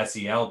that the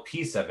SEL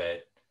piece of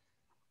it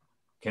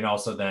can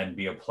also then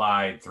be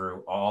applied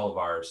through all of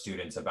our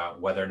students about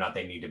whether or not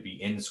they need to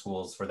be in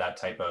schools for that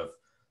type of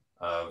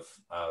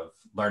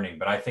learning.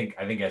 But I think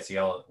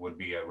SEL would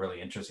be a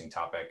really interesting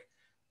topic,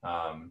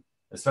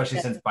 especially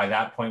since by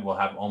that point we'll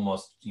have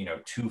almost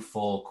 2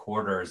 full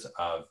quarters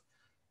of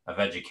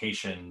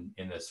education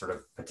in this sort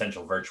of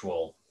potential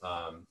virtual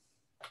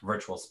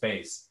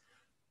space.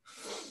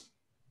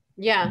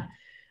 Yeah,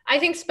 I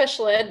think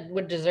special ed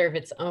would deserve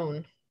its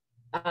own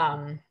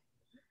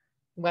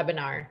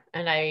webinar.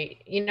 And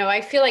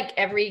I feel like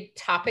every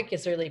topic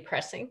is really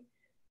pressing.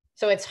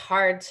 So it's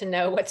hard to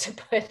know what to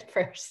put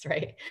first,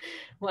 right?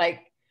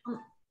 Like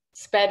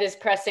SPED is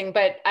pressing,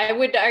 but I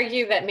would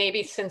argue that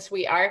maybe since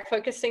we are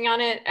focusing on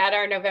it at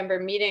our November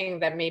meeting,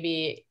 that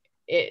maybe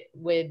it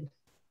would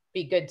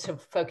be good to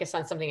focus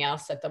on something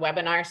else at the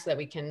webinar so that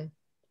we can,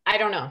 I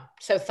don't know.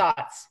 So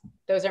thoughts,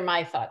 those are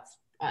my thoughts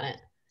on it.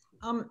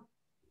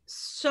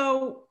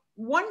 So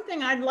one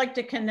thing I'd like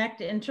to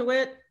connect into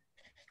it,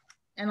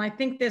 and I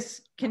think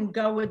this can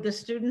go with the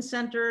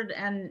student-centered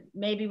and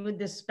maybe with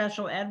this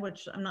special ed,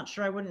 which I'm not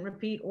sure I wouldn't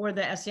repeat, or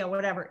the SEL,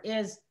 whatever,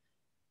 is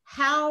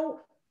how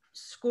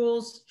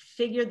schools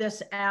figure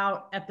this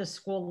out at the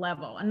school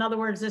level. In other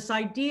words, this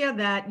idea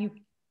that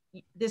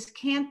this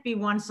can't be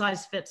one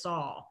size fits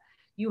all.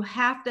 You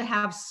have to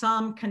have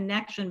some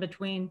connection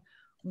between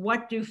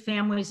what do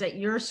families at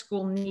your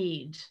school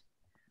need?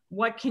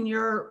 What can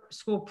your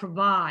school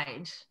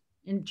provide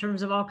in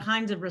terms of all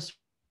kinds of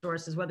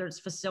resources, whether it's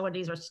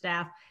facilities or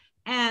staff,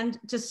 and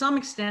to some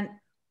extent,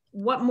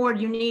 what more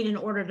do you need in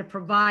order to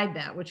provide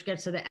that, which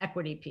gets to the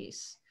equity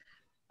piece.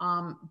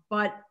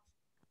 But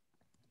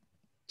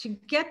to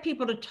get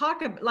people to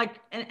talk about,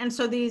 and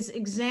so these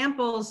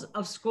examples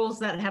of schools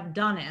that have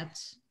done it,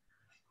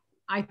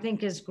 I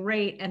think is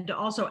great, and to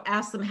also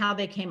ask them how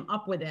they came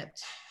up with it,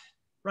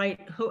 right?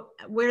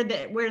 Where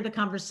did the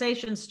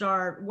conversation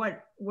start?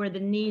 What were the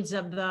needs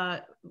of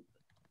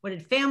what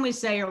did families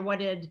say, or what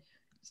did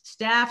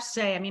staff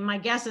say? I mean, my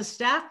guess is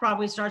staff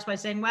probably starts by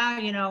saying,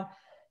 wow,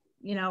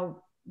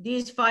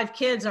 these 5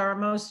 kids are our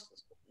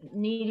most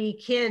needy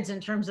kids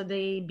in terms of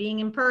the being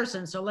in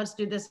person. So let's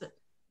do this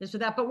or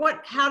that.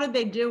 But how did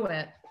they do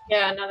it?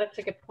 Yeah, no, that's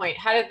a good point.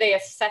 How did they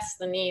assess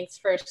the needs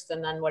first,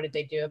 and then what did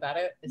they do about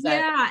it?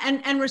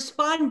 And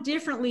respond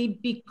differently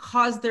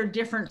because they're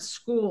different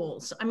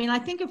schools. I mean, I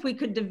think if we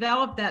could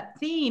develop that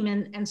theme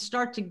and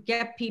start to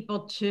get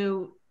people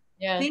to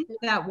think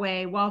that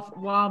way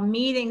while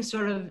meeting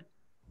sort of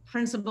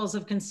principles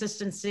of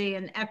consistency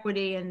and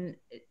equity, and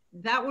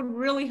that would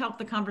really help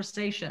the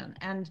conversation.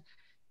 And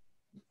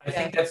I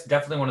think that's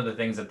definitely one of the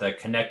things that the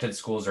connected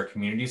schools or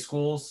community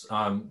schools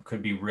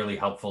could be really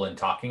helpful in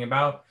talking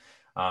about.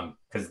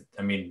 Because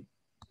I mean,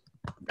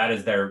 that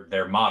is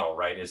their model,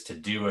 right? Is to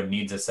do a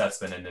needs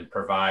assessment and then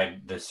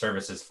provide the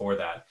services for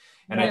that.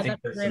 And I think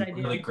there's some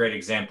really great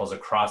examples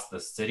across the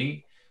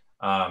city.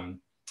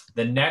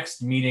 The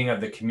next meeting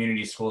of the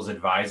Community Schools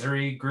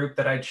Advisory Group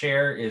that I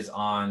chair is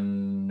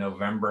on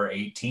November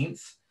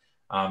 18th.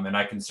 And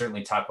I can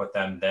certainly talk with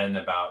them then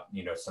about,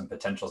 some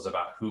potentials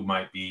about who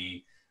might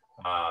be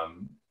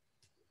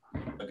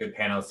a good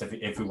panelist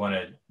if we want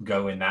to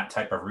go in that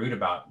type of route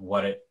about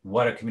what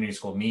a community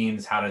school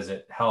means, how does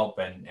it help,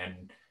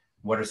 and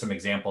what are some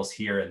examples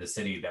here in the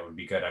city that would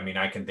be good. I mean,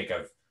 I can think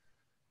of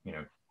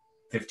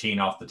 15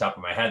 off the top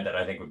of my head that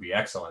I think would be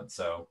excellent.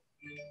 So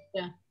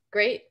yeah,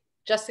 great.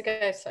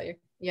 Jessica, I saw you.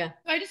 Yeah.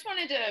 I just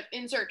wanted to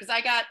insert, because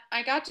I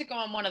got to go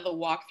on one of the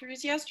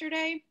walkthroughs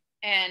yesterday,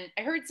 and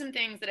I heard some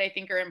things that I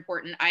think are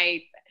important.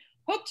 I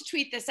hope to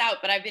tweet this out,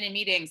 but I've been in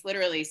meetings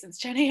literally since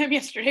 10 a.m.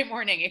 yesterday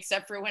morning,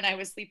 except for when I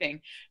was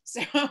sleeping.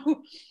 So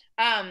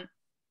I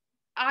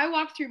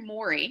walked through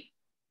Maury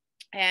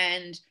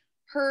and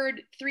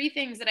heard 3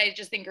 things that I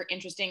just think are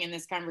interesting in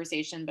this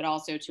conversation, but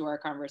also to our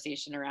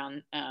conversation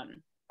around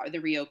the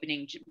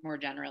reopening more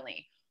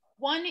generally.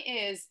 One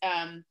is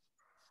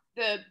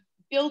the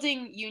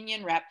building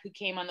union rep who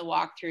came on the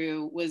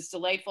walkthrough was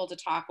delightful to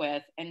talk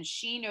with, and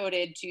she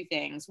noted 2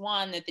 things.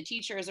 One, that the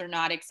teachers are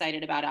not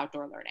excited about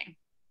outdoor learning.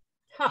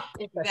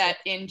 That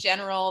in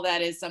general,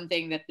 that is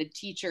something that the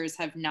teachers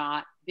have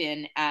not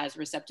been as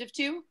receptive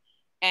to,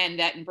 and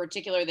that in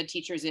particular, the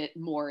teachers at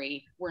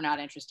Maury were not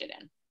interested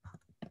in.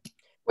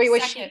 Wait,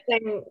 was she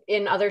saying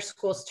in other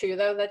schools too,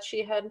 though, that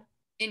she had?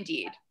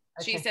 Indeed.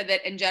 Okay. She said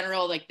that in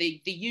general, like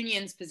the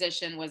union's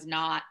position was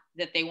not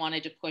that they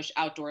wanted to push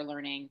outdoor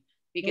learning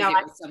because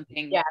it was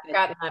something. Yeah, I've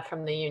gotten that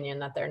from the union,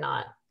 that they're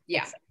not.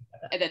 Yeah,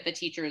 that the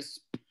teachers,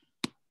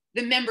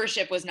 the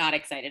membership was not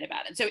excited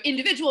about it. So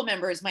individual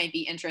members might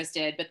be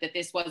interested, but that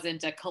this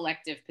wasn't a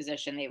collective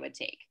position they would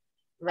take.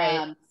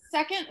 Right.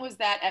 Second was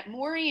that at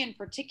Maury in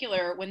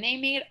particular, when they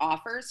made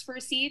offers for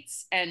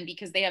seats, and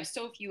because they have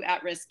so few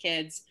at-risk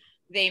kids,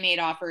 they made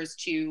offers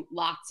to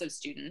lots of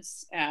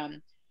students.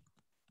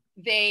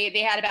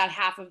 They had about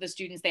half of the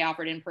students they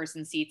offered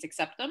in-person seats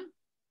accept them.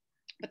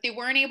 but they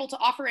weren't able to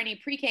offer any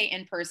pre-K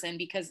in person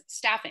because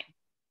staffing.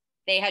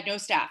 They had no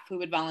staff who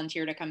would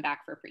volunteer to come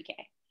back for pre-K.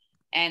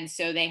 And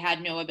so they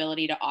had no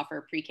ability to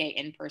offer pre-K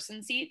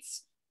in-person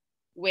seats,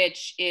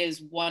 which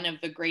is one of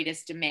the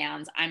greatest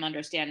demands I'm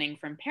understanding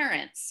from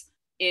parents,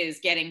 is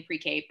getting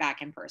pre-K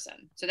back in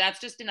person. So that's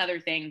just another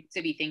thing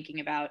to be thinking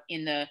about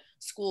in the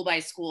school by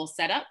school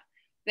setup,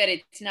 that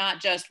it's not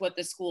just what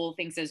the school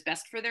thinks is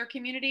best for their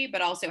community,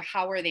 but also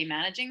how are they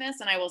managing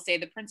this? And I will say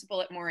the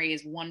principal at Morey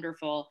is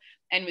wonderful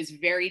and was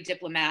very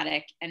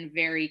diplomatic and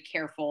very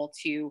careful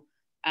to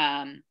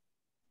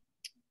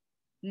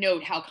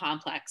note how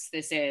complex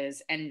this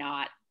is and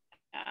not,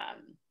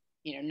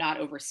 not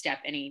overstep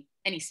any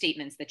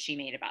statements that she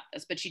made about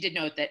this. But she did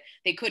note that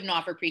they couldn't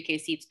offer pre-K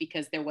seats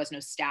because there was no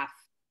staff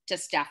to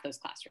staff those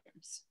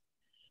classrooms.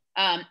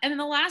 And then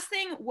the last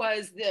thing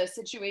was the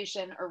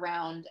situation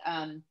around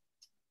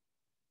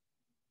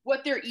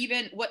what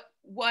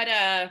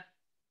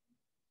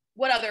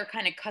other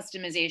kind of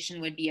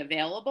customization would be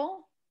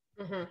available,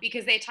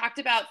 because they talked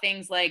about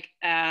things like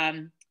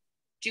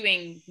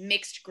doing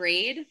mixed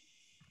grade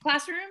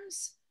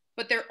classrooms,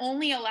 but they're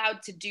only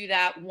allowed to do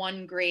that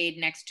one grade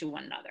next to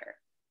one another.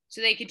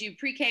 So they could do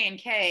pre-K and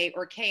K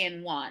or K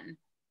and 1,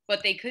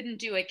 but they couldn't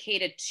do a K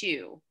to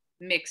 2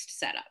 mixed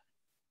setup.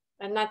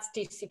 And that's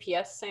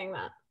DCPS saying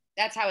that?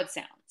 That's how it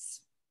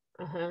sounds.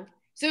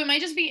 So it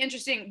might just be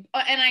interesting.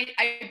 And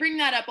I bring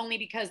that up only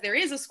because there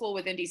is a school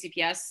within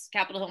DCPS,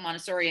 Capitol Hill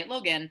Montessori at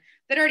Logan,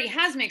 that already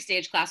has mixed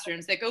age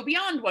classrooms that go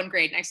beyond one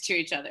grade next to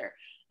each other.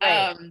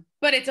 Right.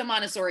 But it's a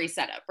Montessori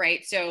setup,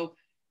 right? So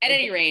at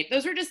any rate,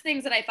 those are just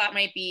things that I thought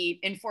might be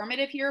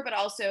informative here, but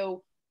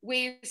also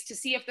ways to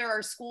see if there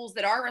are schools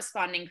that are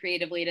responding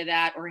creatively to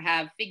that or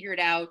have figured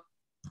out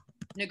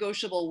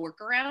negotiable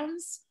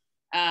workarounds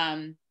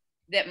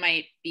that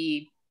might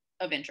be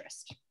of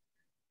interest.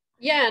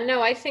 Yeah,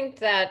 no, I think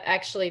that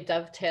actually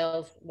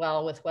dovetails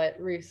well with what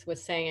Ruth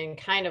was saying and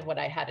kind of what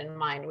I had in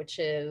mind, which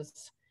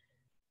is,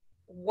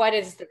 what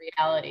is the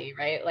reality,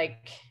 right?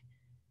 Like,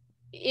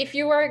 if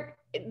you are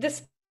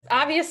this,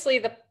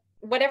 obviously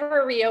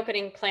whatever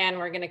reopening plan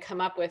we're going to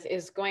come up with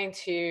is going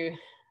to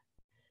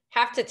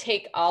have to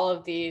take all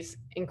of these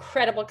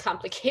incredible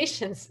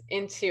complications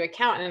into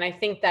account. And I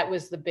think that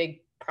was the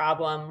big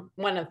problem,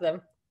 one of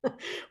them,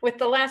 with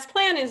the last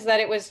plan, is that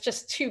it was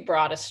just too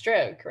broad a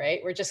stroke, right?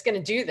 We're just going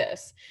to do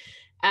this.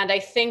 And I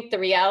think the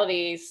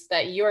realities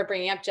that you're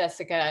bringing up,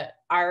 Jessica,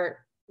 are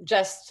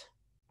just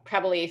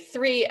probably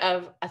 3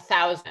 of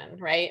 1,000,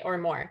 right? Or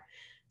more.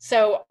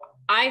 So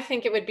I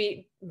think it would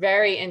be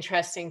very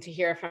interesting to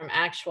hear from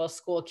actual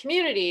school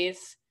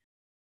communities.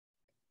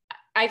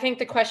 I think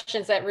the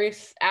questions that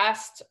Ruth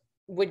asked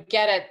would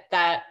get at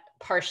that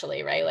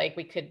partially, right? Like,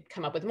 we could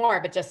come up with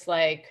more, but just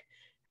like,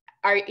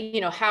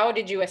 how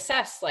did you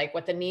assess like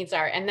what the needs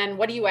are? And then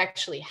what do you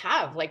actually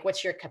have? Like,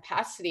 what's your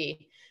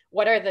capacity?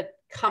 What are the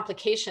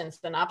complications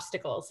and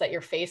obstacles that you're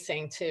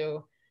facing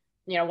to,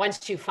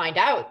 once you find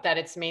out that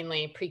it's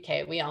mainly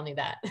pre-K, we all knew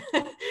that,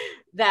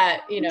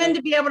 And then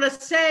to be able to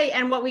say,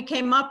 and what we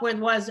came up with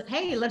was,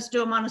 hey, let's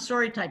do a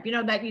Montessori type,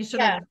 that you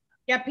sort of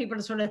get people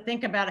to sort of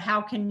think about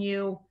how can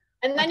you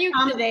and then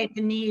accommodate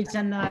the needs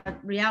and the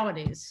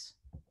realities.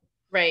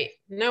 Right.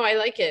 No, I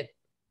like it.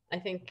 I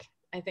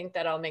think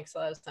that all makes a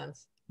lot of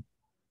sense.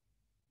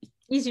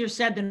 Easier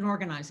said than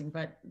organizing,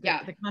 but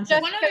the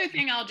concept. One other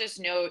thing I'll just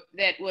note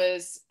that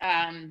was,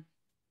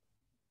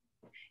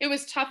 it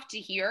was tough to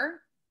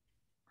hear.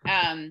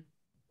 And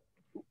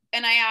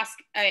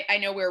I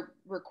know we're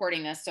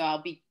recording this, so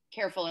I'll be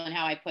careful in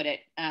how I put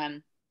it.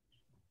 A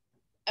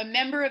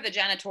member of the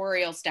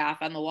janitorial staff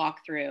on the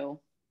walkthrough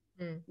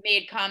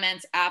made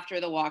comments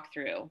after the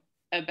walkthrough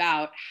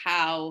about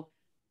how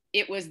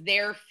it was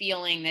their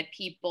feeling that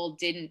people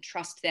didn't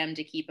trust them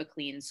to keep a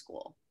clean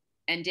school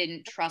and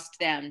didn't trust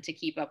them to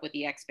keep up with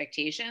the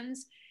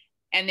expectations.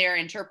 And their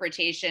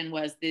interpretation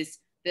was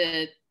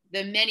the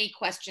many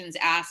questions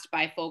asked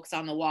by folks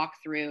on the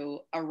walkthrough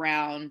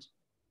around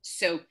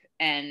soap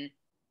and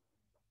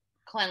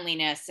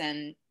cleanliness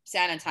and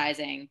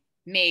sanitizing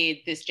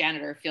made this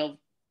janitor feel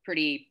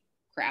pretty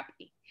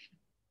crappy.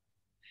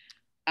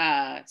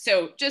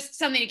 So just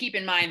something to keep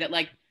in mind, that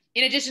like,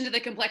 in addition to the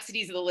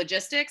complexities of the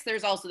logistics,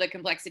 there's also the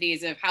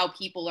complexities of how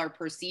people are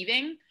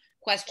perceiving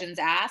questions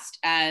asked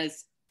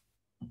as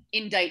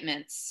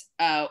indictments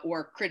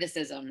or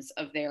criticisms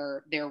of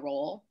their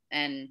role,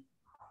 and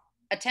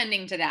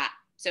attending to that.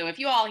 So if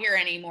you all hear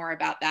any more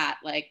about that,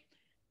 like,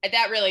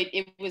 that really,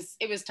 it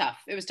was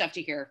tough. It was tough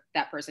to hear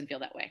that person feel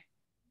that way.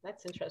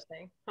 That's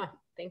interesting. Huh.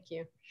 Thank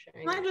you for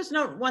sharing. I just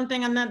note one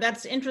thing on that.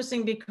 That's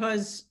interesting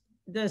because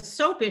the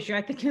soap issue,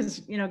 I think,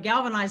 has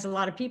galvanized a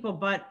lot of people,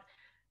 but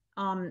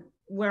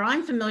where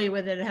I'm familiar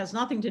with it, it has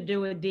nothing to do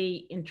with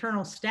the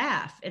internal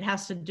staff. It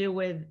has to do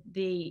with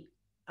the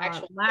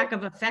lack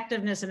of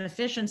effectiveness and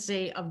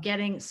efficiency of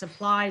getting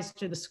supplies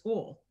to the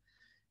school.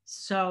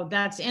 So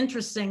that's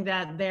interesting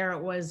that there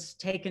it was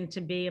taken to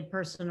be a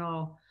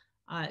personal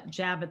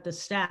jab at the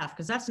staff,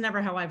 because that's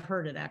never how I've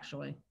heard it,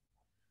 actually.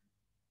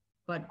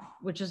 But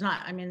which is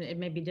not, I mean, it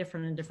may be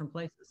different in different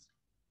places.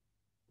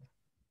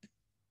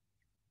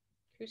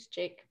 Who's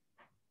Jake?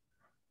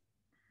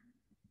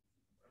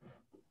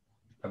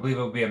 I believe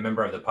it will be a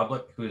member of the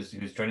public who's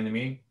joining the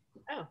meeting.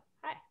 Oh,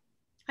 hi.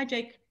 Hi,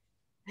 Jake.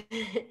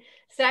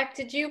 Zach,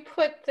 did you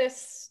put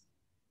this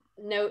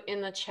note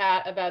in the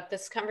chat about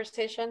this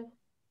conversation,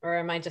 or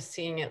am I just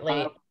seeing it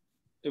late?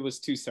 It was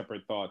two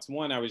separate thoughts.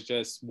 One, I was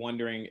just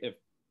wondering if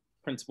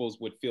principals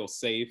would feel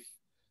safe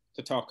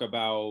to talk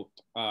about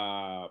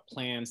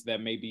plans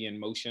that may be in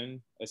motion,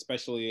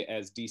 especially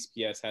as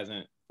DCPS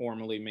hasn't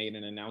formally made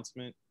an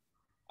announcement.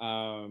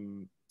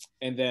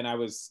 And then I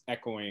was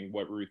echoing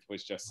what Ruth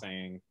was just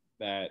saying,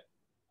 that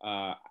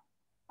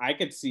I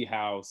could see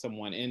how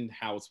someone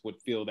in-house would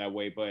feel that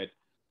way, but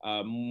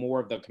more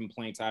of the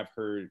complaints I've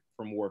heard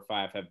from Ward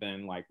 5 have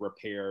been like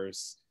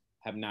repairs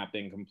have not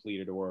been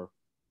completed or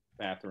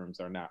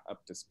bathrooms are not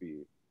up to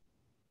speed,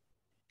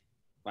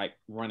 like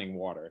running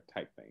water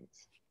type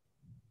things.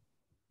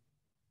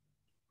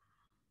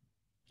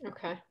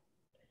 Okay.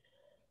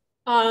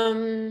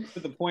 To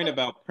the point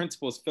about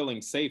principals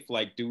feeling safe,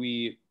 like, do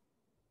we,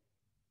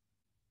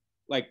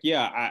 like,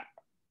 yeah,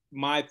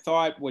 my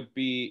thought would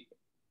be,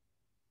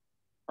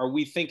 are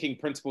we thinking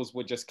principals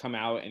would just come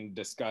out and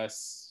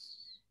discuss?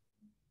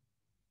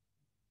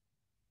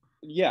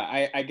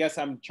 Yeah, I guess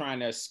I'm trying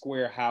to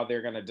square how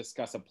they're going to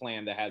discuss a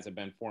plan that hasn't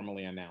been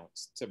formally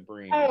announced to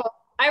bring. Oh,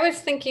 I was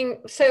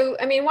thinking, so,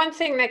 I mean, one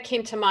thing that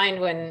came to mind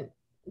when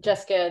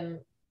Jessica and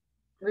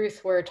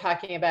Ruth were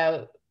talking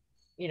about,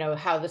 you know,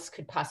 how this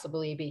could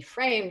possibly be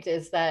framed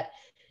is that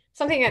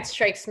something that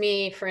strikes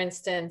me, for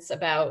instance,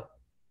 about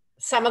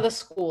some of the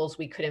schools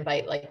we could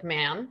invite, like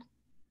Man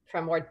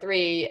from Ward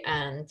 3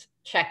 and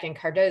Check and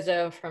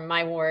Cardozo from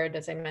my ward,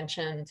 as I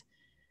mentioned.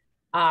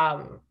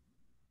 I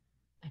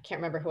can't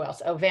remember who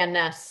else. Oh, Van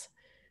Ness.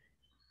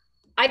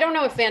 I don't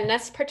know if Van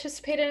Ness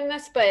participated in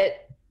this,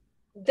 but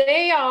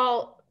they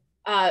all,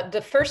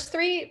 the first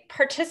three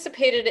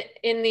participated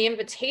in the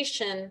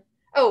invitation.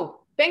 Oh,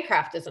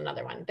 Bancroft is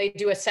another one. They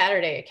do a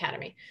Saturday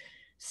Academy.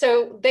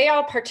 So they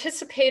all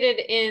participated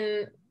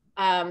in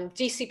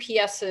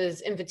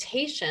DCPS's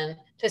invitation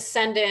to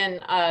send in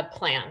a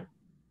plan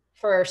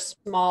for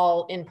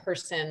small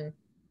in-person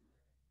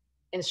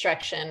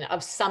instruction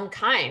of some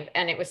kind.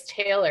 And it was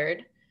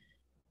tailored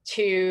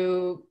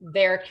to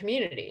their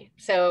community.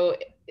 So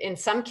in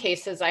some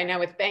cases, I know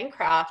with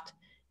Bancroft,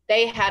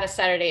 they had a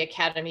Saturday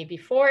Academy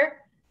before,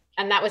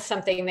 and that was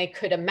something they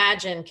could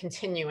imagine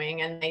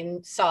continuing, and they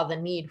saw the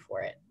need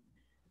for it.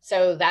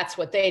 So that's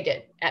what they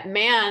did. At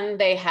Man,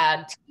 they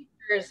had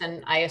teachers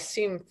and I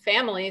assume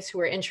families who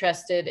were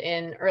interested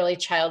in early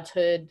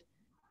childhood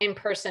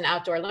in-person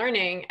outdoor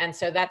learning. And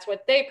so that's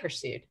what they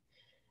pursued.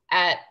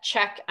 At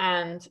Check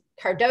and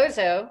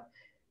Cardozo,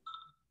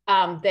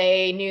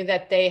 they knew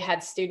that they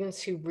had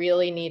students who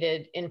really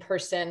needed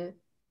in-person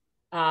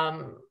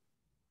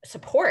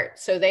support.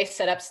 So they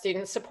set up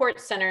student support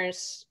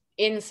centers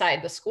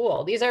inside the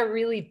school. These are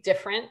really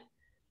different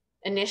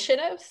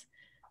initiatives,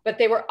 but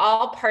they were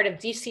all part of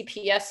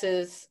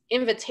DCPS's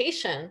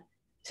invitation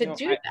to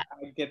do that.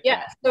 I get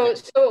yeah.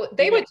 that. So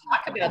they would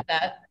talk about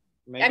that.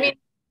 Maybe. I mean,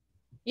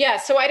 yeah.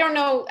 So I don't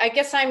know. I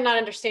guess I'm not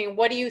understanding.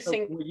 What do you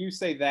think? When you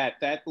say that,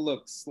 that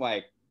looks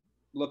like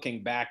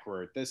looking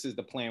backward. This is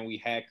the plan we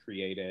had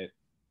created.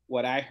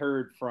 What I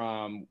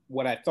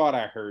thought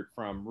I heard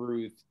from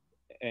Ruth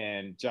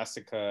and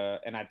Jessica,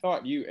 and I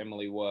thought you,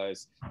 Emily,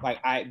 was like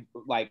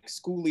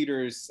school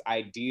leaders'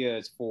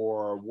 ideas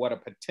for what a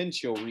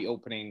potential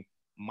reopening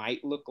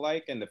might look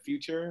like in the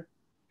future,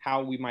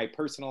 how we might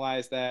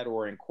personalize that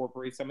or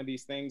incorporate some of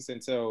these things.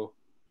 And so,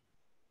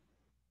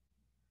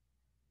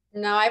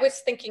 no, I was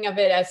thinking of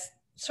it as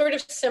sort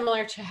of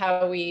similar to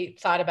how we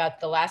thought about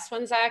the last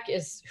one, Zach,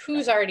 is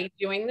who's already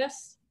doing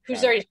this,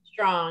 who's already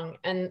strong,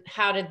 and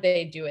how did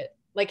they do it?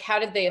 Like, how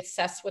did they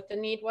assess what the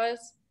need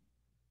was?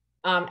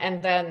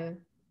 And then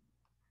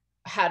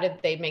how did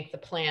they make the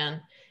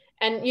plan?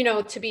 And, you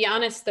know, to be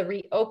honest, the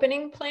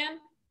reopening plan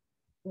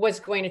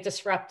was going to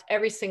disrupt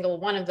every single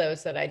one of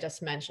those that I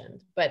just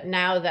mentioned. But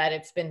now that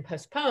it's been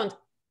postponed,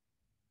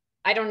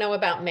 I don't know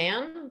about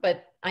Man,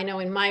 but I know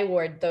in my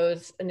ward,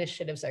 those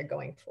initiatives are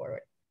going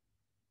forward.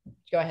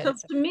 Go ahead. So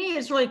to me,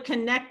 it's really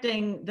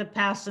connecting the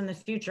past and the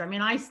future. I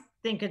mean, I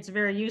think it's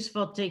very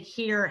useful to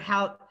hear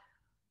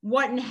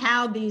what and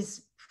how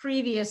these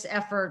previous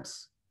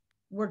efforts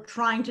were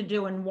trying to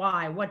do and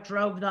why, what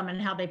drove them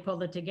and how they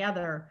pulled it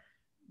together,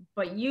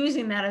 but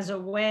using that as a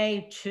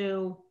way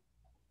to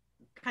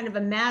kind of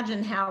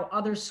imagine how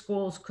other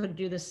schools could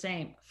do the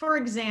same. For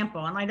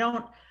example, and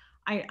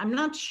I'm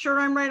not sure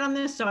I'm right on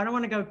this, so I don't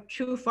want to go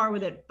too far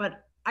with it,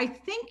 but I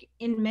think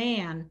in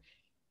Man,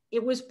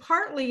 it was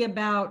partly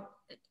about,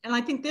 and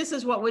I think this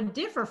is what would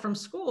differ from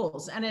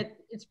schools, and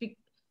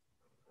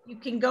you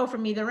can go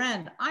from either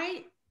end.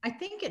 I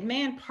think at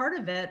Man, part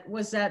of it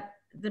was that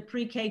the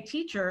pre-K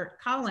teacher,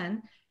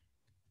 Colin,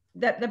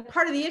 that the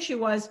part of the issue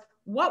was,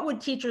 what would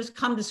teachers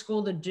come to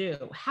school to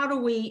do? How do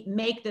we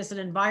make this an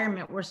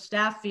environment where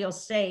staff feel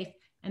safe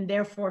and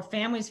therefore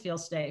families feel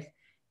safe?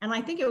 And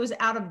I think it was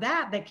out of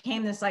that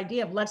came this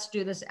idea of let's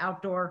do this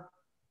outdoor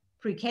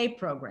pre-K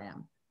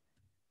program.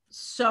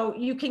 So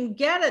you can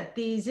get at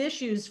these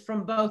issues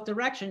from both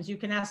directions. You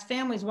can ask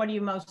families, what do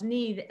you most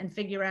need, and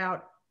figure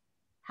out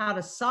how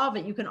to solve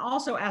it. You can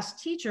also ask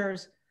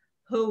teachers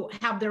who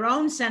have their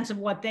own sense of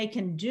what they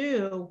can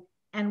do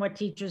and what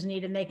teachers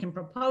need, and they can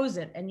propose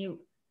it.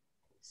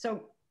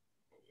 So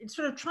it's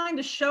sort of trying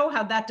to show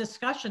how that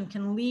discussion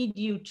can lead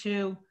you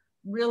to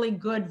really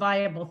good,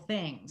 viable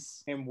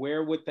things. And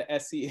where would the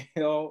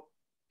SEL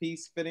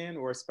piece fit in,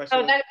 or special?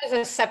 Oh, that was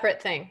a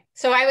separate thing.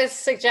 So I was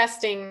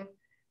suggesting,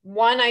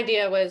 one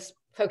idea was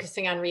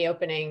focusing on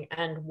reopening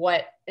and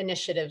what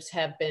initiatives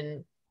have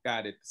been.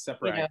 Got it.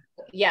 Separate.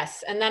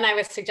 Yes. And then I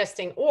was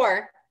suggesting,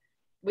 or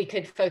we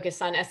could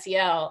focus on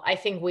SEL. I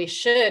think we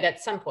should at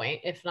some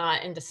point, if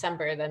not in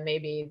December, then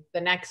maybe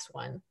the next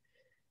one.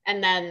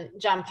 And then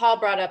John Paul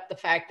brought up the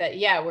fact that,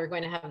 yeah, we're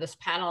going to have this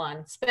panel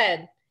on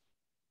SPED.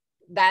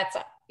 That's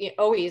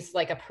always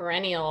like a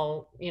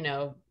perennial,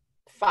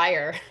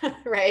 fire,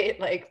 right?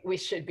 Like we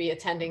should be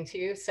attending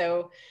to.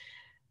 So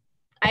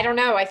I don't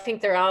know. I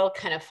think they're all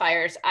kind of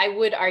fires. I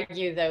would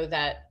argue though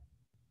that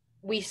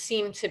we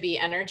seem to be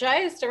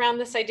energized around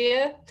this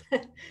idea.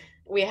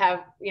 We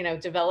have,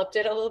 developed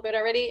it a little bit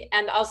already.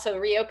 And also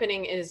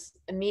reopening is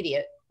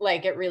immediate,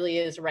 like it really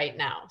is right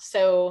now.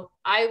 So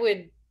I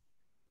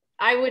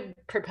would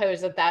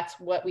propose that that's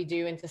what we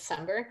do in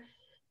December.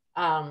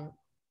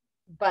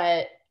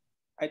 But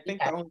I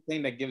think the only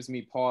thing that gives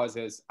me pause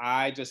is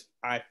I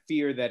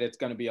fear that it's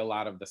going to be a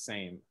lot of the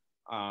same.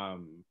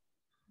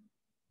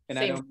 And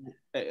same.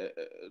 I don't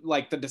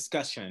like the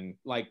discussion,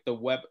 like the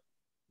web.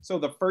 So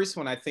the first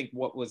one, I think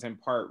what was in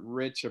part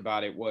rich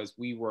about it was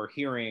we were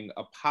hearing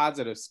a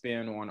positive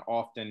spin on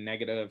often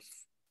negative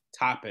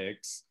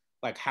topics,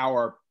 like how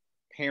are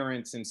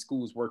parents and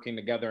schools working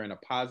together in a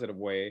positive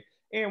way.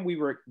 And we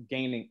were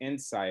gaining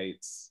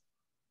insights.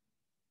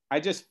 I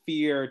just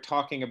fear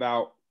talking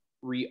about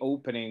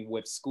reopening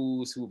with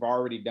schools who've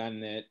already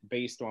done it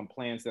based on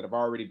plans that have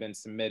already been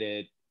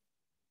submitted.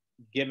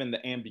 Given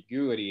the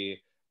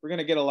ambiguity, we're going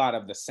to get a lot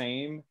of the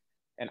same.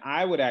 And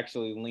I would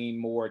actually lean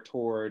more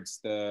towards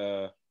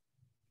the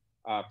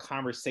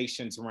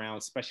conversations around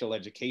special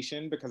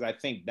education, because I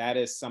think that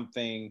is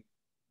something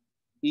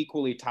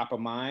equally top of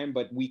mind,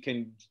 but we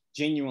can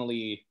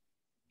genuinely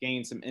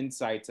gain some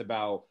insights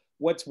about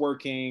what's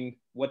working,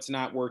 what's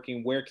not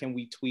working, where can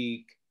we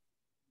tweak,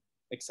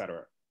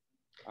 etc.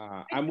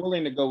 I'm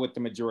willing to go with the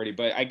majority,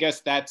 but I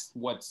guess that's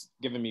what's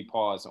given me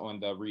pause on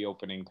the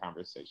reopening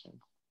conversation.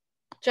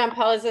 John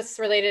Paul, is this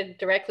related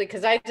directly?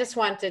 Because I just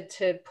wanted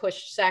to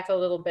push Zach a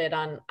little bit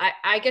on,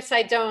 I guess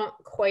I don't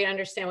quite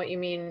understand what you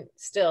mean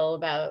still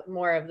about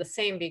more of the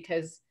same,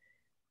 because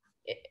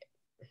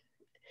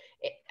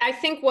I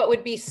think what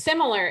would be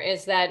similar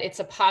is that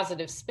it's a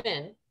positive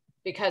spin,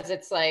 because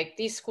it's like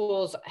these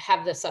schools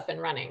have this up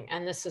and running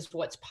and this is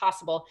what's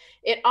possible.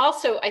 It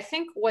also, I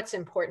think what's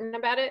important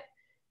about it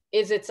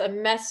is it's a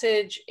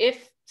message,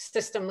 if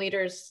system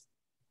leaders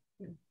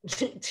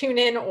tune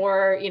in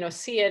or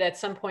see it at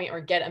some point or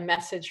get a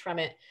message from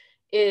it,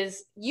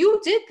 is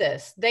you did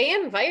this. They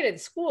invited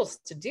schools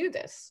to do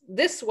this.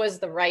 This was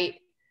the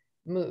right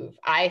move,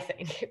 I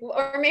think,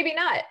 or maybe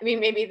not. I mean,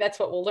 maybe that's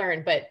what we'll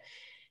learn, but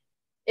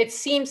it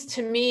seems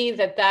to me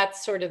that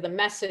that's sort of the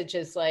message,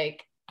 is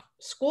like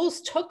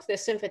schools took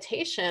this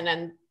invitation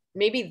and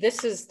maybe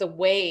this is the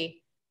way.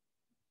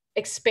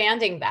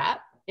 Expanding that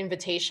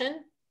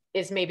invitation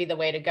is maybe the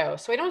way to go.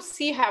 So I don't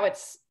see how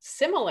it's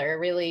similar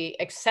really,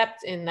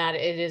 except in that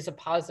it is a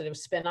positive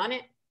spin on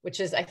it, which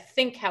is, I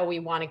think, how we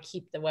want to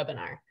keep the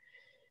webinar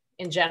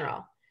in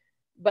general.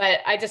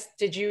 But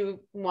did you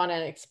want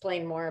to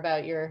explain more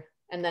about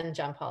and then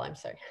John Paul, I'm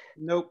sorry.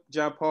 Nope,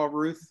 John Paul,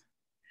 Ruth.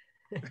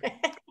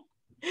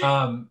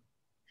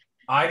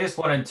 I just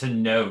wanted to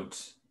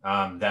note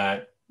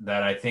that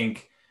I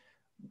think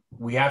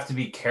we have to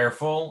be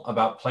careful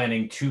about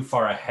planning too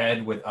far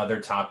ahead with other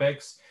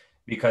topics,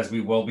 because we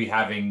will be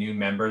having new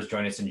members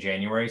join us in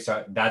January.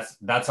 So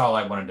that's all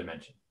I wanted to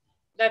mention.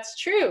 That's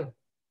true.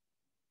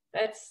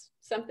 That's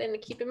something to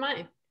keep in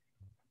mind.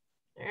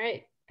 All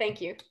right,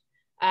 thank you.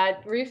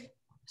 Ruth?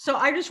 So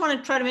I just want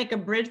to try to make a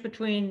bridge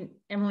between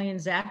Emily and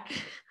Zach,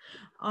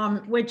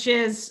 which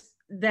is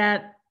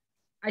that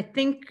I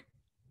think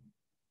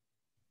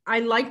I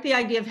like the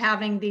idea of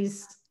having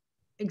these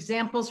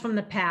examples from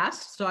the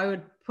past. So I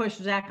would push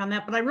Zach on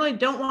that, but I really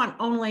don't want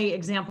only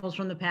examples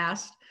from the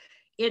past.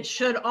 It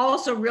should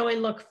also really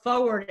look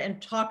forward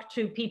and talk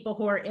to people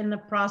who are in the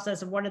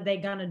process of what are they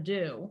gonna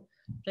do,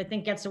 which I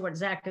think gets to what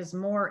Zach is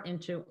more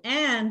into.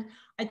 And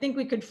I think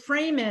we could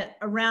frame it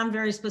around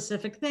very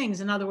specific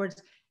things. In other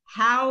words,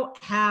 how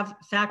have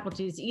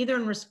faculties, either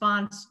in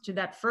response to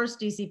that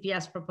first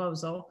DCPS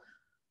proposal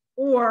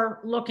or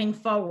looking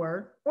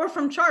forward, or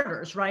from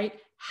charters, right?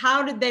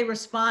 How did they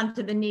respond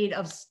to the need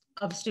of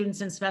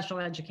students in special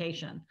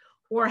education?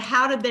 Or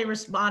how did they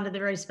respond to the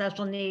very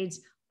special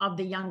needs of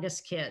the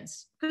youngest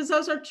kids? Because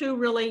those are two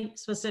really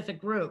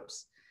specific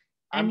groups.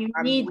 And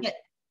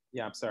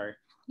yeah, I'm sorry.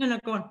 No,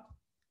 go on.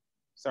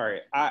 Sorry,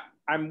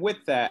 I'm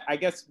with that. I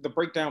guess the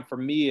breakdown for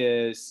me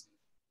is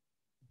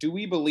do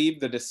we believe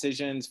the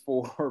decisions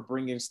for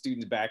bringing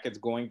students back is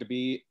going to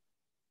be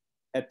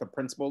at the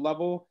principal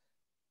level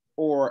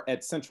or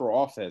at central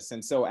office?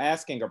 And so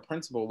asking a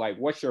principal, like,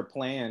 what's your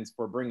plans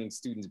for bringing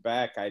students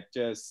back?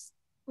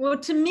 Well,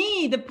 to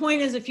me, the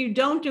point is, if you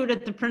don't do it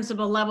at the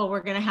principal level,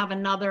 we're going to have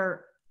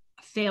another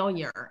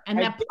failure. And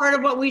that part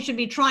of what we should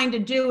be trying to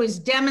do is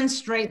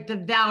demonstrate the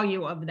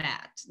value of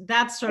that.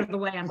 That's sort of the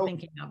way I'm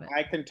thinking of it.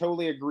 I can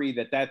totally agree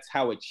that that's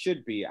how it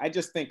should be. I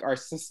just think our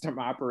system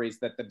operates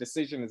that the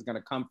decision is going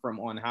to come from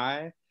on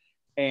high.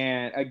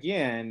 And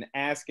again,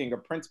 asking a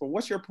principal,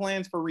 what's your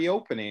plans for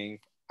reopening?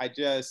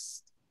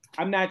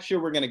 I'm not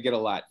sure we're going to get a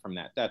lot from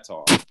that. That's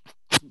all.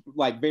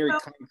 Like very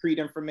concrete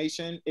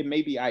information. It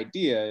may be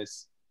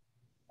ideas.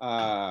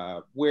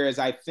 Whereas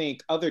I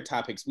think other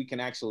topics we can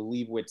actually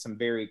leave with some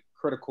very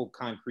critical,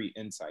 concrete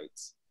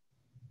insights.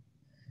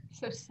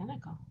 So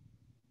cynical.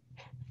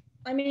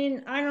 I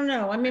mean, I don't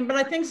know. I mean, but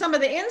I think some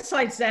of the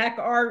insights, Zach,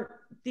 are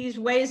these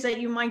ways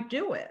that you might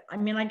do it. I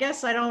mean, I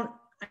guess the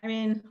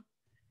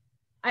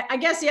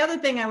other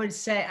thing I would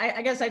say,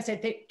 I guess I'd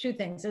say two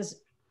things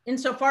is,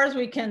 insofar as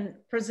we can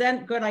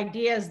present good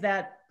ideas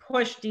that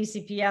push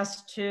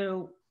DCPS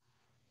to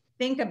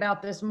think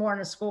about this more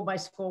in a school by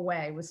school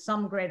way with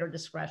some greater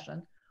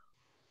discretion,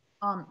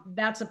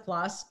 that's a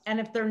plus. And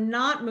if they're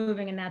not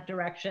moving in that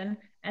direction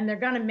and they're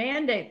going to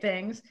mandate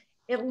things,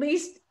 at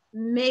least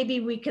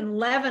maybe we can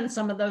leaven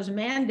some of those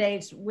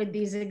mandates with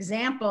these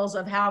examples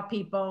of how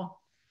people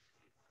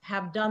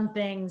have done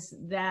things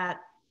that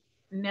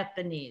met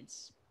the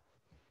needs.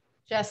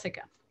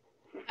 Jessica.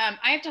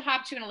 I have to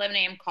hop to an 11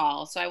 a.m.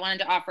 call, so I wanted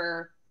to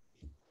offer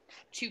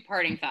two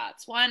parting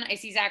thoughts. One, I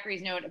see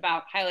Zachary's note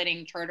about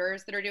highlighting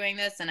charters that are doing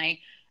this, and I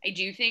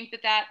do think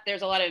that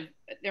there's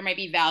there might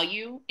be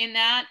value in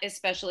that,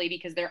 especially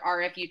because there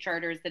are a few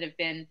charters that have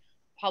been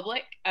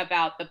public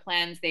about the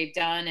plans they've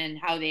done and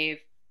how they've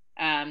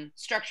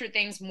structured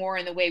things more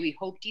in the way we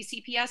hope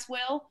DCPS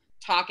will,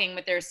 talking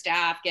with their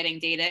staff, getting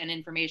data and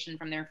information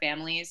from their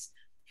families.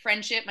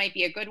 Friendship might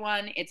be a good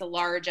one. It's a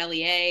large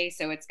LEA,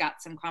 so it's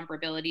got some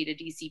comparability to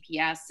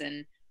DCPS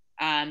and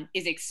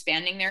is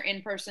expanding their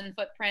in-person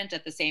footprint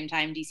at the same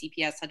time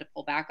DCPS had to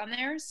pull back on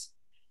theirs.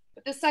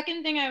 But the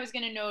second thing I was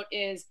going to note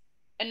is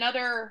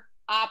another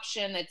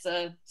option that's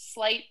a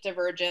slight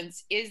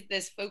divergence is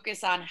this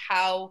focus on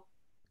how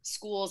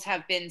schools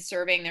have been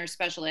serving their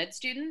special ed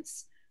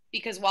students.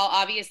 Because while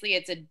obviously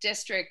it's a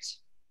district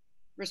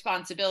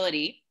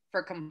responsibility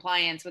for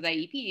compliance with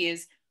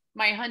IEPs,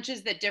 my hunch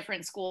is that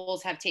different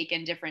schools have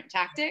taken different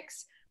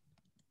tactics,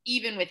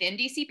 even within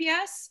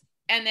DCPS,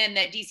 and then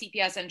that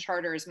DCPS and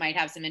charters might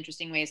have some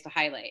interesting ways to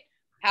highlight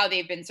how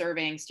they've been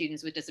serving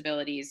students with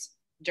disabilities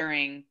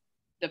during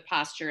the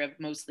posture of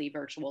mostly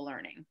virtual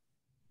learning.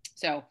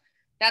 So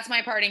that's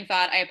my parting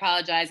thought. I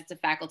apologize. It's a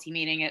faculty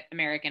meeting at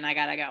American. I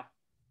gotta go.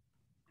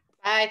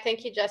 Bye.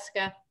 Thank you,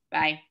 Jessica.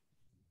 Bye.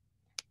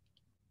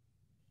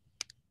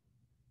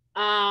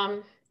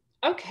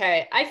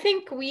 Okay, I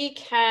think we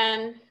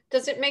can,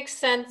 does it make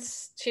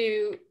sense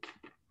to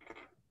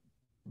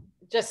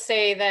just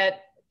say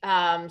that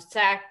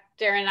Zach,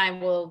 Darren, and I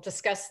will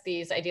discuss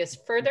these ideas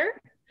further?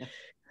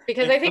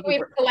 Because I think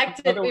we've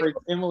collected. In other words,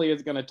 Emily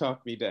is going to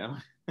talk me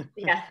down.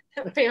 Yeah,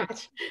 pretty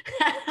much.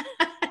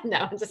 No,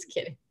 I'm just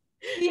kidding.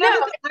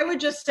 I would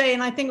just say,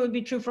 and I think it would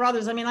be true for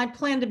others, I mean, I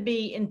plan to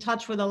be in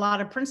touch with a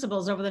lot of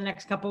principals over the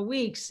next couple of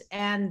weeks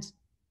and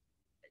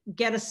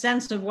get a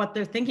sense of what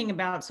they're thinking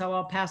about. So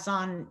I'll pass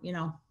on,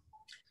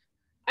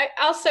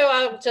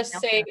 I'll just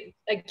say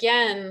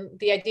again,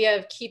 the idea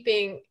of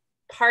keeping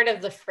part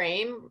of the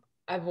frame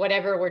of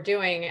whatever we're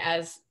doing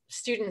as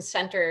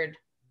student-centered,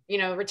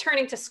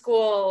 returning to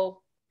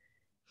school,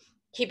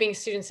 keeping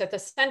students at the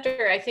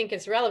center, I think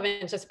is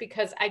relevant just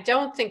because I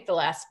don't think the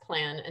last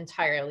plan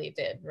entirely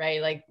did,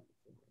 right?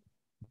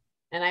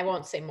 And I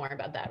won't say more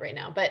about that right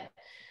now, but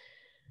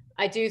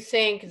I do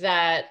think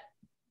that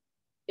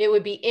it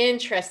would be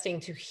interesting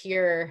to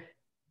hear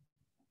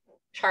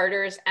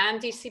charters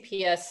and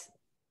DCPS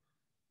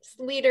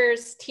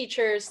leaders,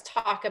 teachers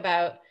talk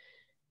about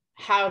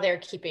how they're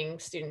keeping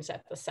students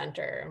at the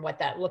center and what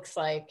that looks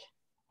like.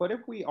 What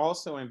if we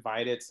also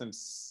invited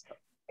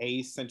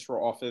a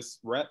central office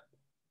rep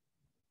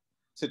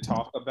to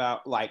talk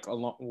about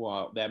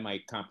well, that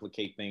might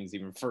complicate things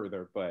even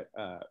further, but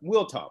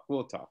we'll talk,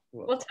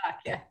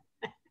 yeah.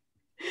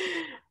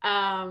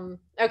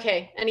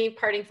 Okay, any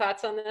parting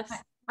thoughts on this?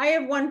 I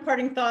have one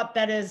parting thought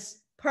that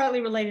is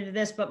partly related to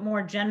this, but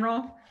more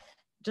general,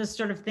 just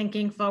sort of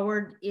thinking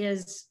forward,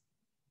 is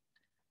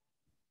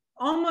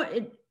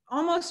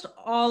almost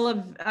all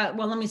of,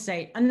 let me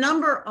say, a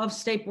number of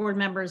state board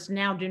members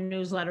now do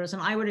newsletters,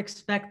 and I would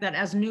expect that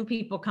as new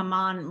people come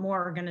on,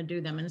 more are going to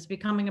do them, and it's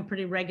becoming a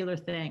pretty regular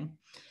thing.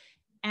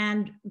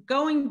 And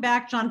going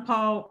back, John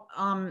Paul,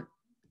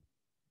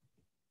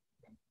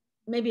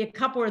 maybe a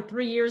couple or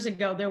 3 years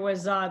ago, there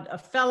was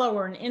a fellow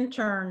or an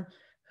intern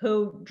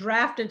who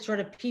drafted sort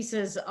of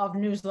pieces of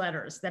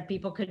newsletters that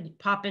people could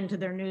pop into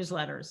their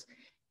newsletters.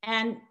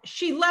 And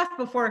she left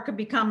before it could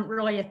become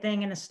really a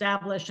thing and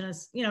established. And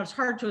it's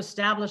hard to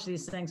establish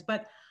these things.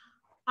 But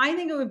I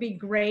think it would be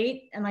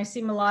great, and I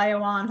see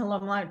Malayo on, hello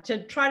Malayo,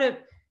 to try to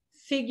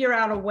figure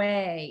out a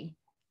way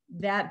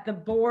that the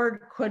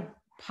board could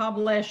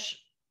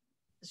publish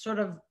sort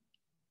of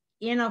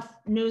in a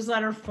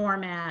newsletter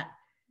format,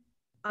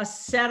 a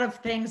set of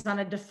things on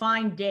a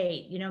defined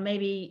date, you know,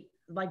 maybe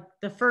like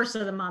the 1st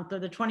of the month or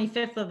the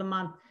 25th of the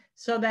month,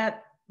 so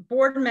that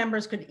board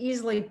members could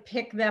easily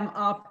pick them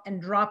up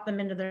and drop them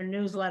into their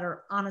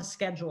newsletter on a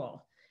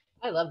schedule.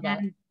 I love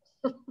that.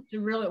 To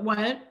really,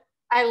 what?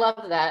 I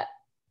love that.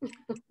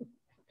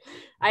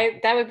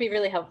 That would be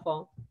really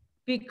helpful.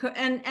 Because,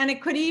 and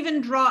it could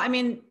even draw, I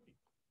mean,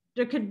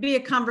 there could be a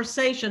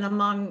conversation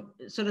among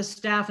sort of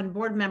staff and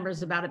board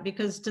members about it,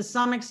 because to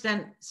some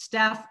extent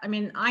staff, I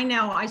mean,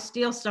 I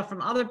steal stuff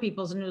from other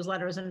people's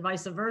newsletters and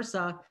vice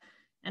versa.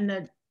 And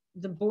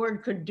the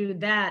board could do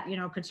that, you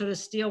know, could sort of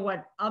steal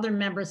what other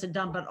members had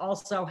done, but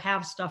also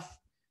have stuff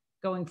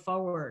going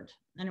forward.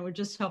 And it would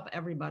just help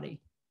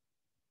everybody.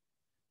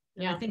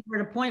 And yeah. I think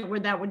we're at a point where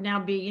that would now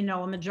be, you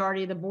know, a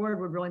majority of the board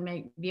would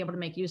really be able to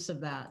make use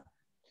of that.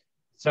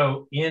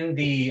 So in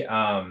the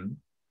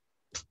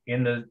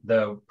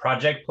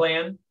project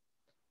plan,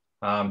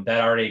 that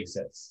already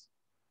exists.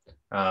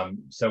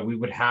 So we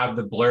would have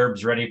the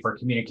blurbs ready for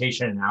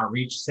communication and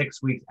outreach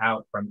 6 weeks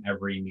out from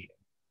every meeting.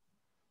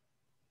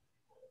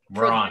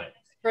 We're on it.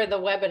 For the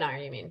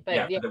webinar, you mean? But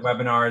yeah, for the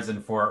webinars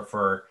and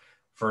for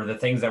the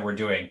things that we're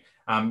doing.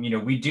 You know,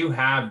 we do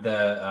have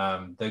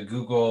the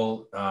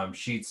Google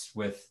Sheets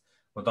with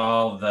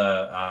all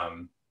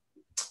the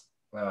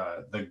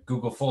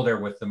Google folder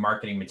with the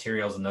marketing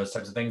materials and those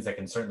types of things that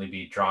can certainly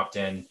be dropped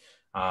in,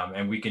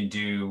 and we can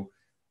do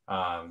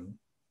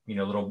you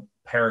know, little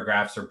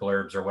paragraphs or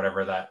blurbs or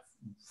whatever that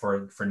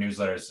for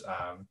newsletters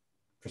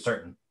for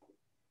certain.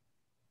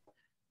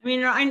 I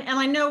mean,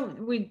 I know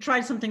we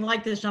tried something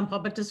like this, Jean-Paul,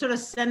 but to sort of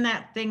send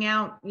that thing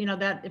out, you know,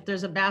 that if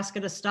there's a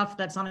basket of stuff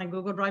that's on a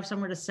Google Drive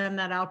somewhere, to send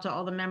that out to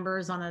all the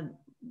members on a,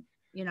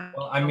 you know,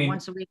 well, I mean,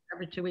 once a week,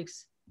 every 2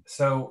 weeks.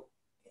 So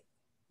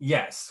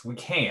yes, we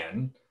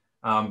can,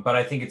 but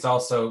I think it's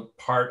also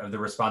part of the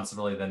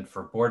responsibility then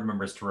for board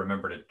members to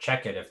remember to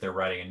check it if they're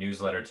writing a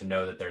newsletter, to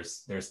know that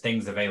there's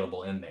things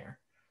available in there.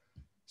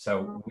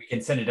 So we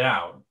can send it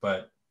out,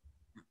 but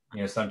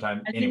you know,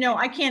 sometimes you know,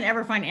 I can't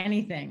ever find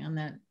anything on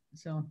that.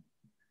 So,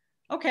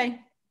 okay.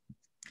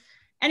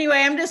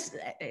 Anyway,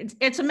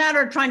 it's a matter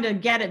of trying to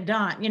get it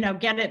done, you know,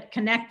 get it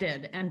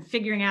connected and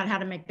figuring out how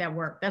to make that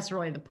work. That's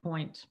really the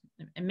point.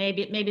 And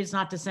maybe it's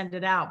not to send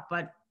it out,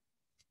 but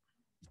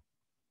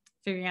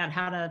figuring out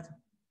how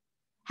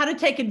to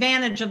take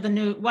advantage of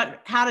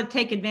how to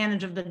take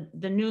advantage of the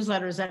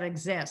newsletters that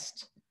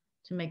exist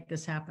to make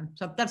this happen.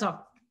 So that's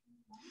all.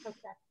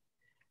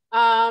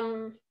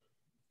 Okay.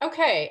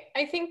 Okay,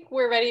 I think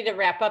we're ready to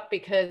wrap up,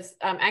 because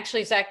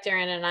actually Zach,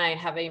 Darren, and I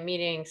have a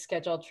meeting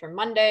scheduled for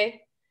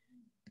Monday,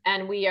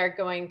 and we are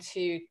going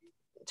to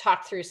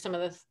talk through some of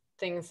the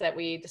things that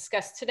we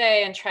discussed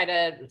today and try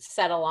to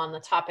settle on the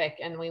topic,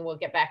 and we will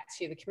get back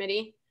to the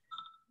committee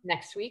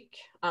next week,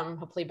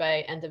 hopefully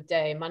by end of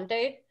day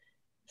Monday,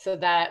 so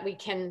that we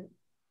can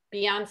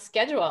be on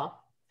schedule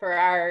for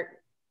our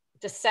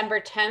December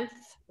 10th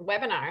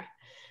webinar.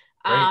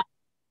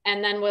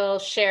 And then we'll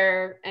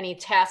share any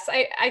tasks.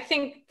 I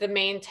think the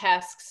main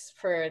tasks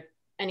for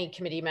any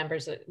committee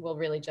members will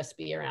really just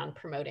be around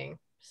promoting.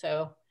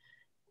 So,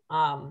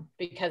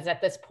 because at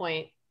this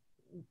point,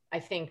 I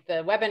think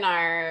the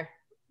webinar,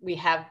 we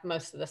have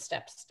most of the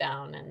steps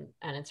down,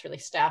 and it's really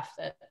staff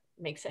that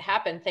makes it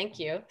happen. Thank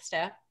you,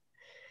 staff.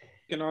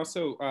 You can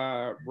also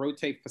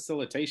rotate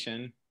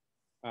facilitation.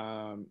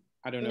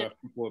 I don't know if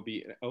people will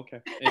be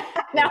okay.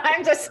 No,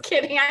 I'm just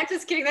kidding. I'm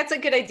just kidding. That's a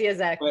good idea,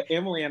 Zach. But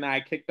Emily and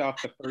I kicked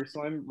off the first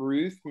one.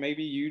 Ruth,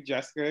 maybe you,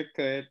 Jessica,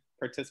 could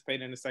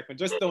participate in the second.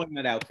 Just throwing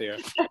it out there.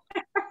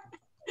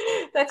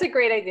 That's a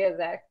great idea,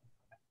 Zach.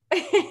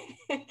 I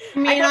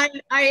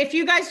mean, if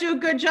you guys do a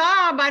good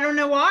job, I don't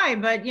know why,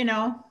 but you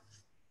know.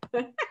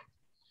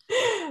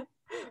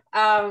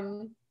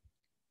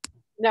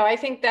 No, I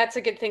think that's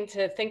a good thing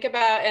to think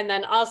about. And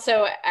then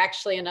also,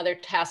 actually, another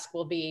task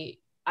will be,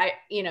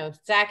 you know,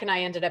 Zach and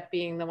I ended up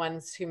being the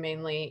ones who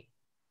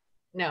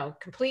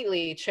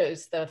completely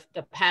chose the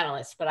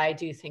panelists, but I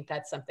do think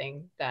that's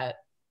something that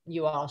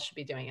you all should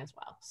be doing as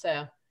well.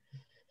 So.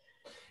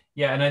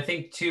 Yeah, and I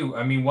think too,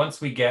 I mean,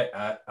 once we get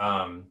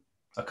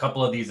a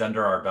couple of these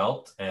under our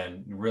belt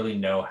and really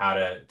know how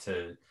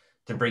to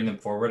bring them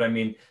forward. I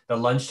mean, the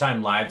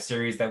lunchtime live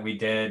series that we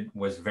did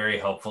was very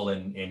helpful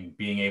in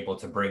being able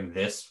to bring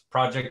this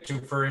project to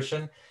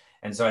fruition.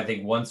 And so I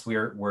think once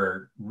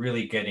we're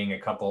really getting a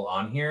couple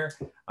on here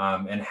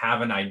and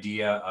have an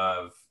idea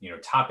of, you know,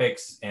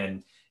 topics,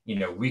 and, you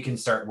know, we can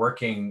start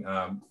working,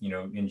 you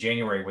know, in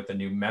January with the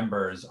new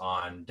members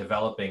on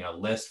developing a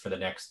list for the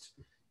next,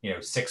 you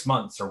know, 6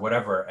 months or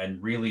whatever,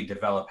 and really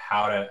develop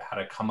how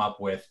to come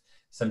up with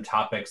some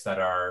topics that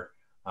are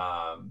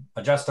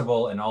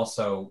adjustable, and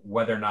also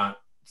whether or not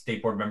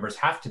state board members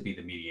have to be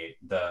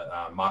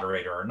the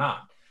moderator or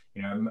not.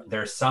 You know,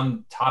 there's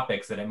some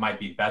topics that it might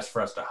be best for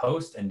us to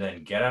host and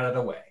then get out of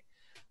the way.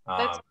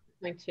 That's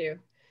my too.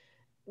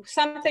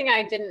 something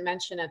I didn't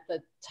mention at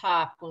the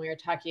top when we were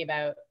talking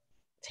about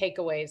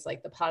takeaways,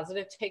 like the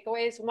positive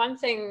takeaways, one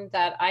thing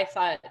that I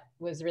thought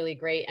was really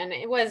great, and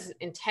it was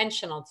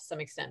intentional to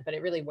some extent, but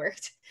it really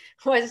worked,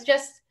 was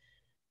just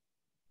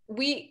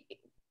we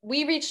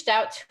reached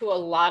out to a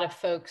lot of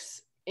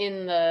folks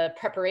in the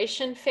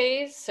preparation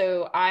phase.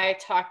 So I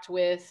talked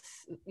with,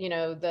 you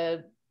know,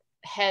 the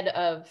head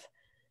of,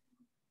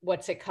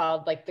 what's it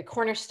called, like the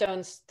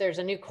Cornerstones, there's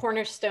a new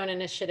Cornerstone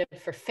initiative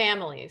for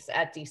families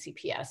at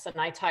DCPS. And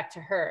I talked to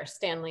her,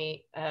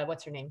 Stanley,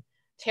 what's her name?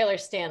 Taylor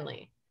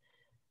Stanley,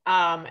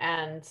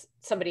 and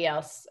somebody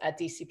else at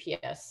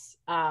DCPS.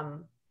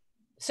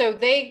 So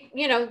they,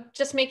 you know,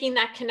 just making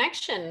that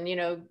connection, you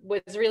know,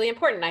 was really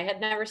important. I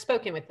had never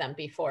spoken with them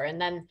before. And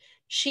then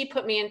she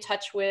put me in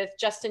touch with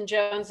Justin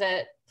Jones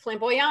at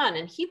Flamboyant,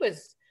 and he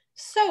was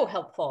so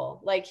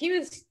helpful. Like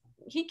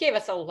he gave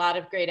us a lot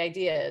of great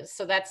ideas.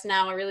 So that's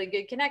now a really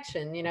good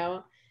connection, you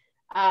know?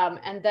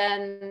 And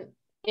then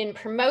in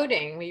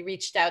promoting, we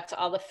reached out to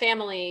all the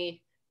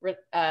family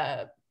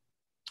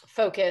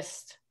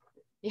focused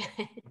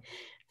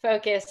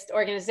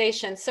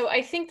organizations. So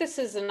I think this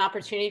is an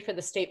opportunity for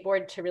the state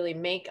board to really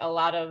make a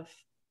lot of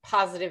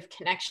positive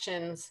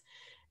connections.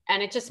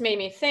 And it just made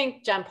me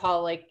think, John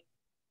Paul, like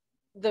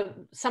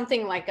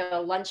something like a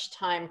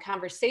lunchtime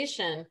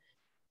conversation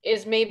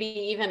is maybe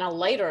even a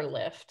lighter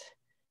lift.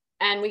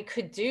 And we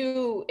could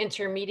do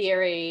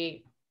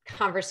intermediary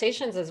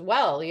conversations as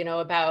well, you know,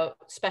 about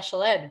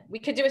special ed. We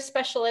could do a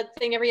special ed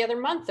thing every other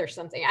month or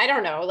something. I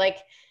don't know, like,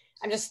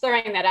 I'm just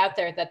throwing that out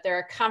there, that there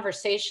are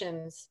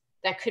conversations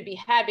that could be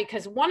had,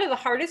 because one of the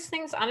hardest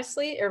things,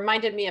 honestly, it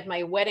reminded me of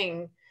my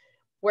wedding,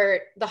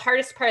 where the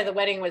hardest part of the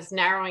wedding was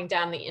narrowing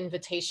down the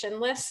invitation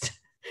list.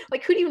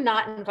 Like, who do you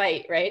not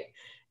invite, right?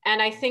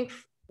 And I think,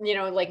 you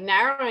know, like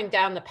narrowing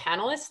down the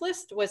panelist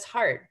list was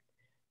hard.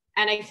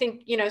 And I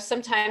think, you know,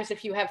 sometimes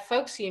if you have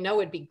folks you know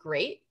would be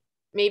great,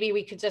 maybe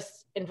we could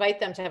just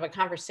invite them to have a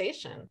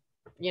conversation,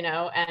 you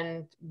know,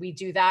 and we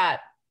do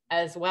that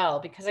as well.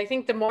 Because I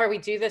think the more we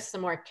do this, the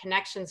more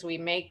connections we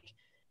make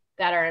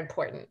that are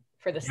important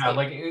for the state. Yeah,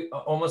 like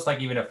almost like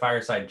even a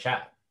fireside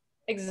chat.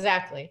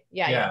 Exactly.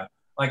 Yeah.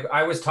 Like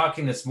I was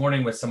talking this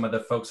morning with some of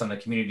the folks on the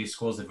Community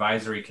Schools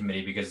Advisory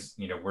Committee, because,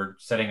 you know, we're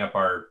setting up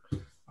our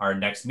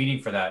next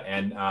meeting for that.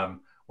 And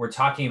we're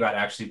talking about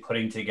actually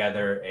putting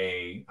together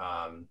a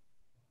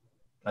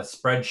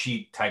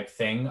spreadsheet type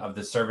thing of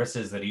the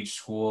services that each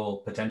school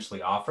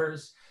potentially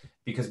offers.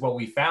 Because what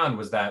we found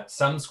was that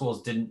some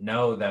schools didn't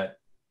know that,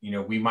 you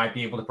know, we might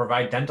be able to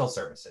provide dental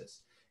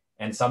services.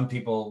 And some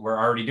people were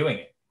already doing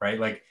it, right?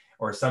 Like,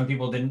 or some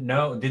people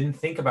didn't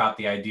think about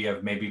the idea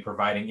of maybe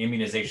providing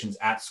immunizations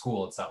at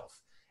school itself.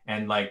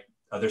 And like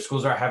other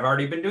schools have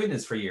already been doing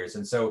this for years.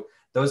 And so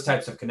those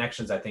types of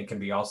connections, I think, can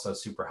be also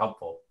super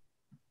helpful.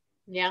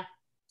 Yeah.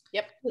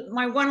 Yep.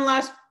 My one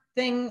last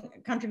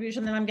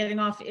contribution that I'm getting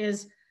off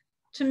is,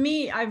 to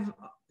me, I've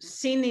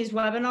seen these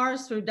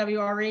webinars through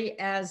WRE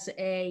as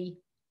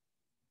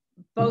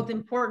both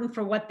important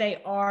for what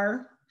they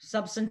are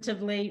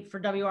substantively for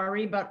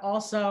WRE, but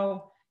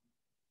also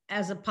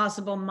as a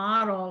possible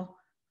model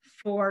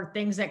for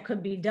things that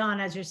could be done,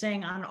 as you're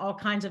saying, on all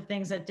kinds of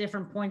things at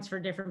different points for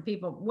different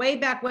people. Way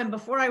back when,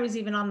 before I was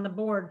even on the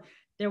board,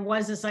 there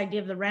was this idea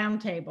of the round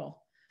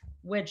table,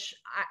 which,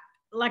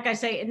 like I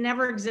say, it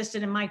never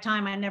existed in my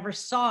time. I never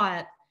saw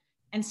it.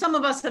 And some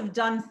of us have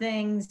done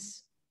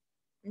things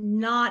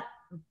not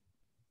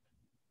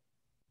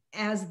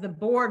as the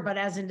board, but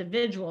as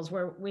individuals,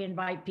 where we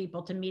invite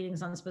people to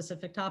meetings on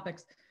specific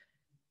topics.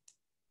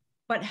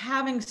 But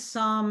having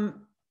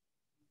some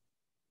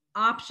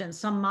option,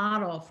 some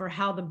model for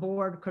how the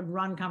board could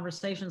run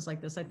conversations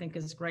like this, I think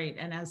is great.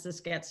 And as this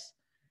gets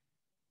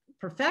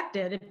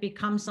perfected, it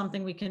becomes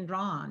something we can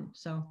draw on.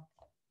 So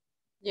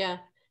yeah,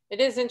 it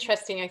is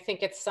interesting. I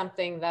think it's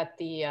something that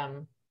the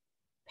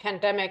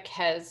pandemic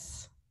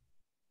has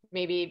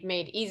maybe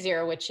made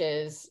easier, which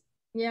is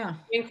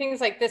doing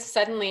things like this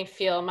suddenly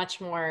feel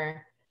much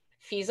more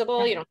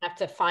feasible. You don't have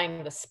to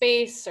find the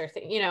space or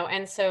you know,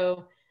 and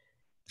so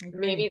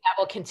maybe that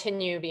will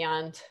continue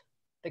beyond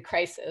the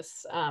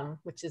crisis,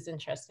 which is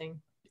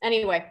interesting.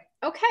 Anyway,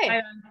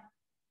 okay.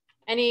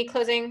 Any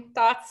closing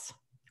thoughts,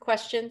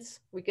 questions?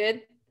 We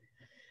good?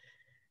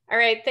 All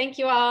right, thank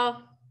you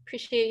all.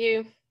 Appreciate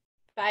you.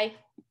 Bye.